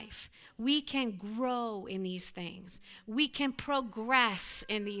prosperous life. We can grow in these things. We can progress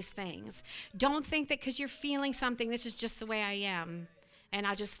in these things. Don't think that because you're feeling something, this is just the way I am, and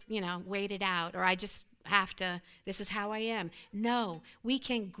I'll just, wait it out, or I just this is how I am. No, we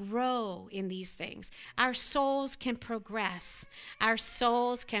can grow in these things. Our souls can progress. Our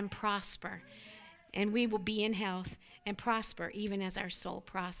souls can prosper. And we will be in health and prosper even as our soul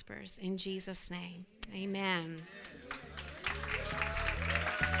prospers. In Jesus' name, amen.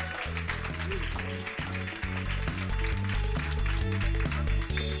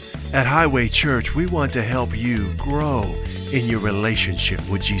 At Highway Church, we want to help you grow in your relationship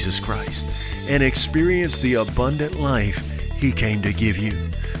with Jesus Christ and experience the abundant life He came to give you.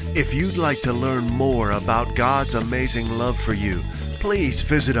 If you'd like to learn more about God's amazing love for you, please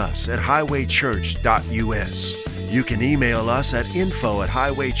visit us at highwaychurch.us. You can email us at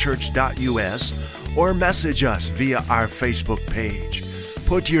info@highwaychurch.us or message us via our Facebook page.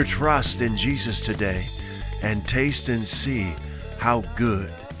 Put your trust in Jesus today and taste and see how good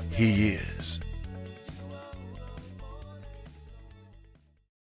He is.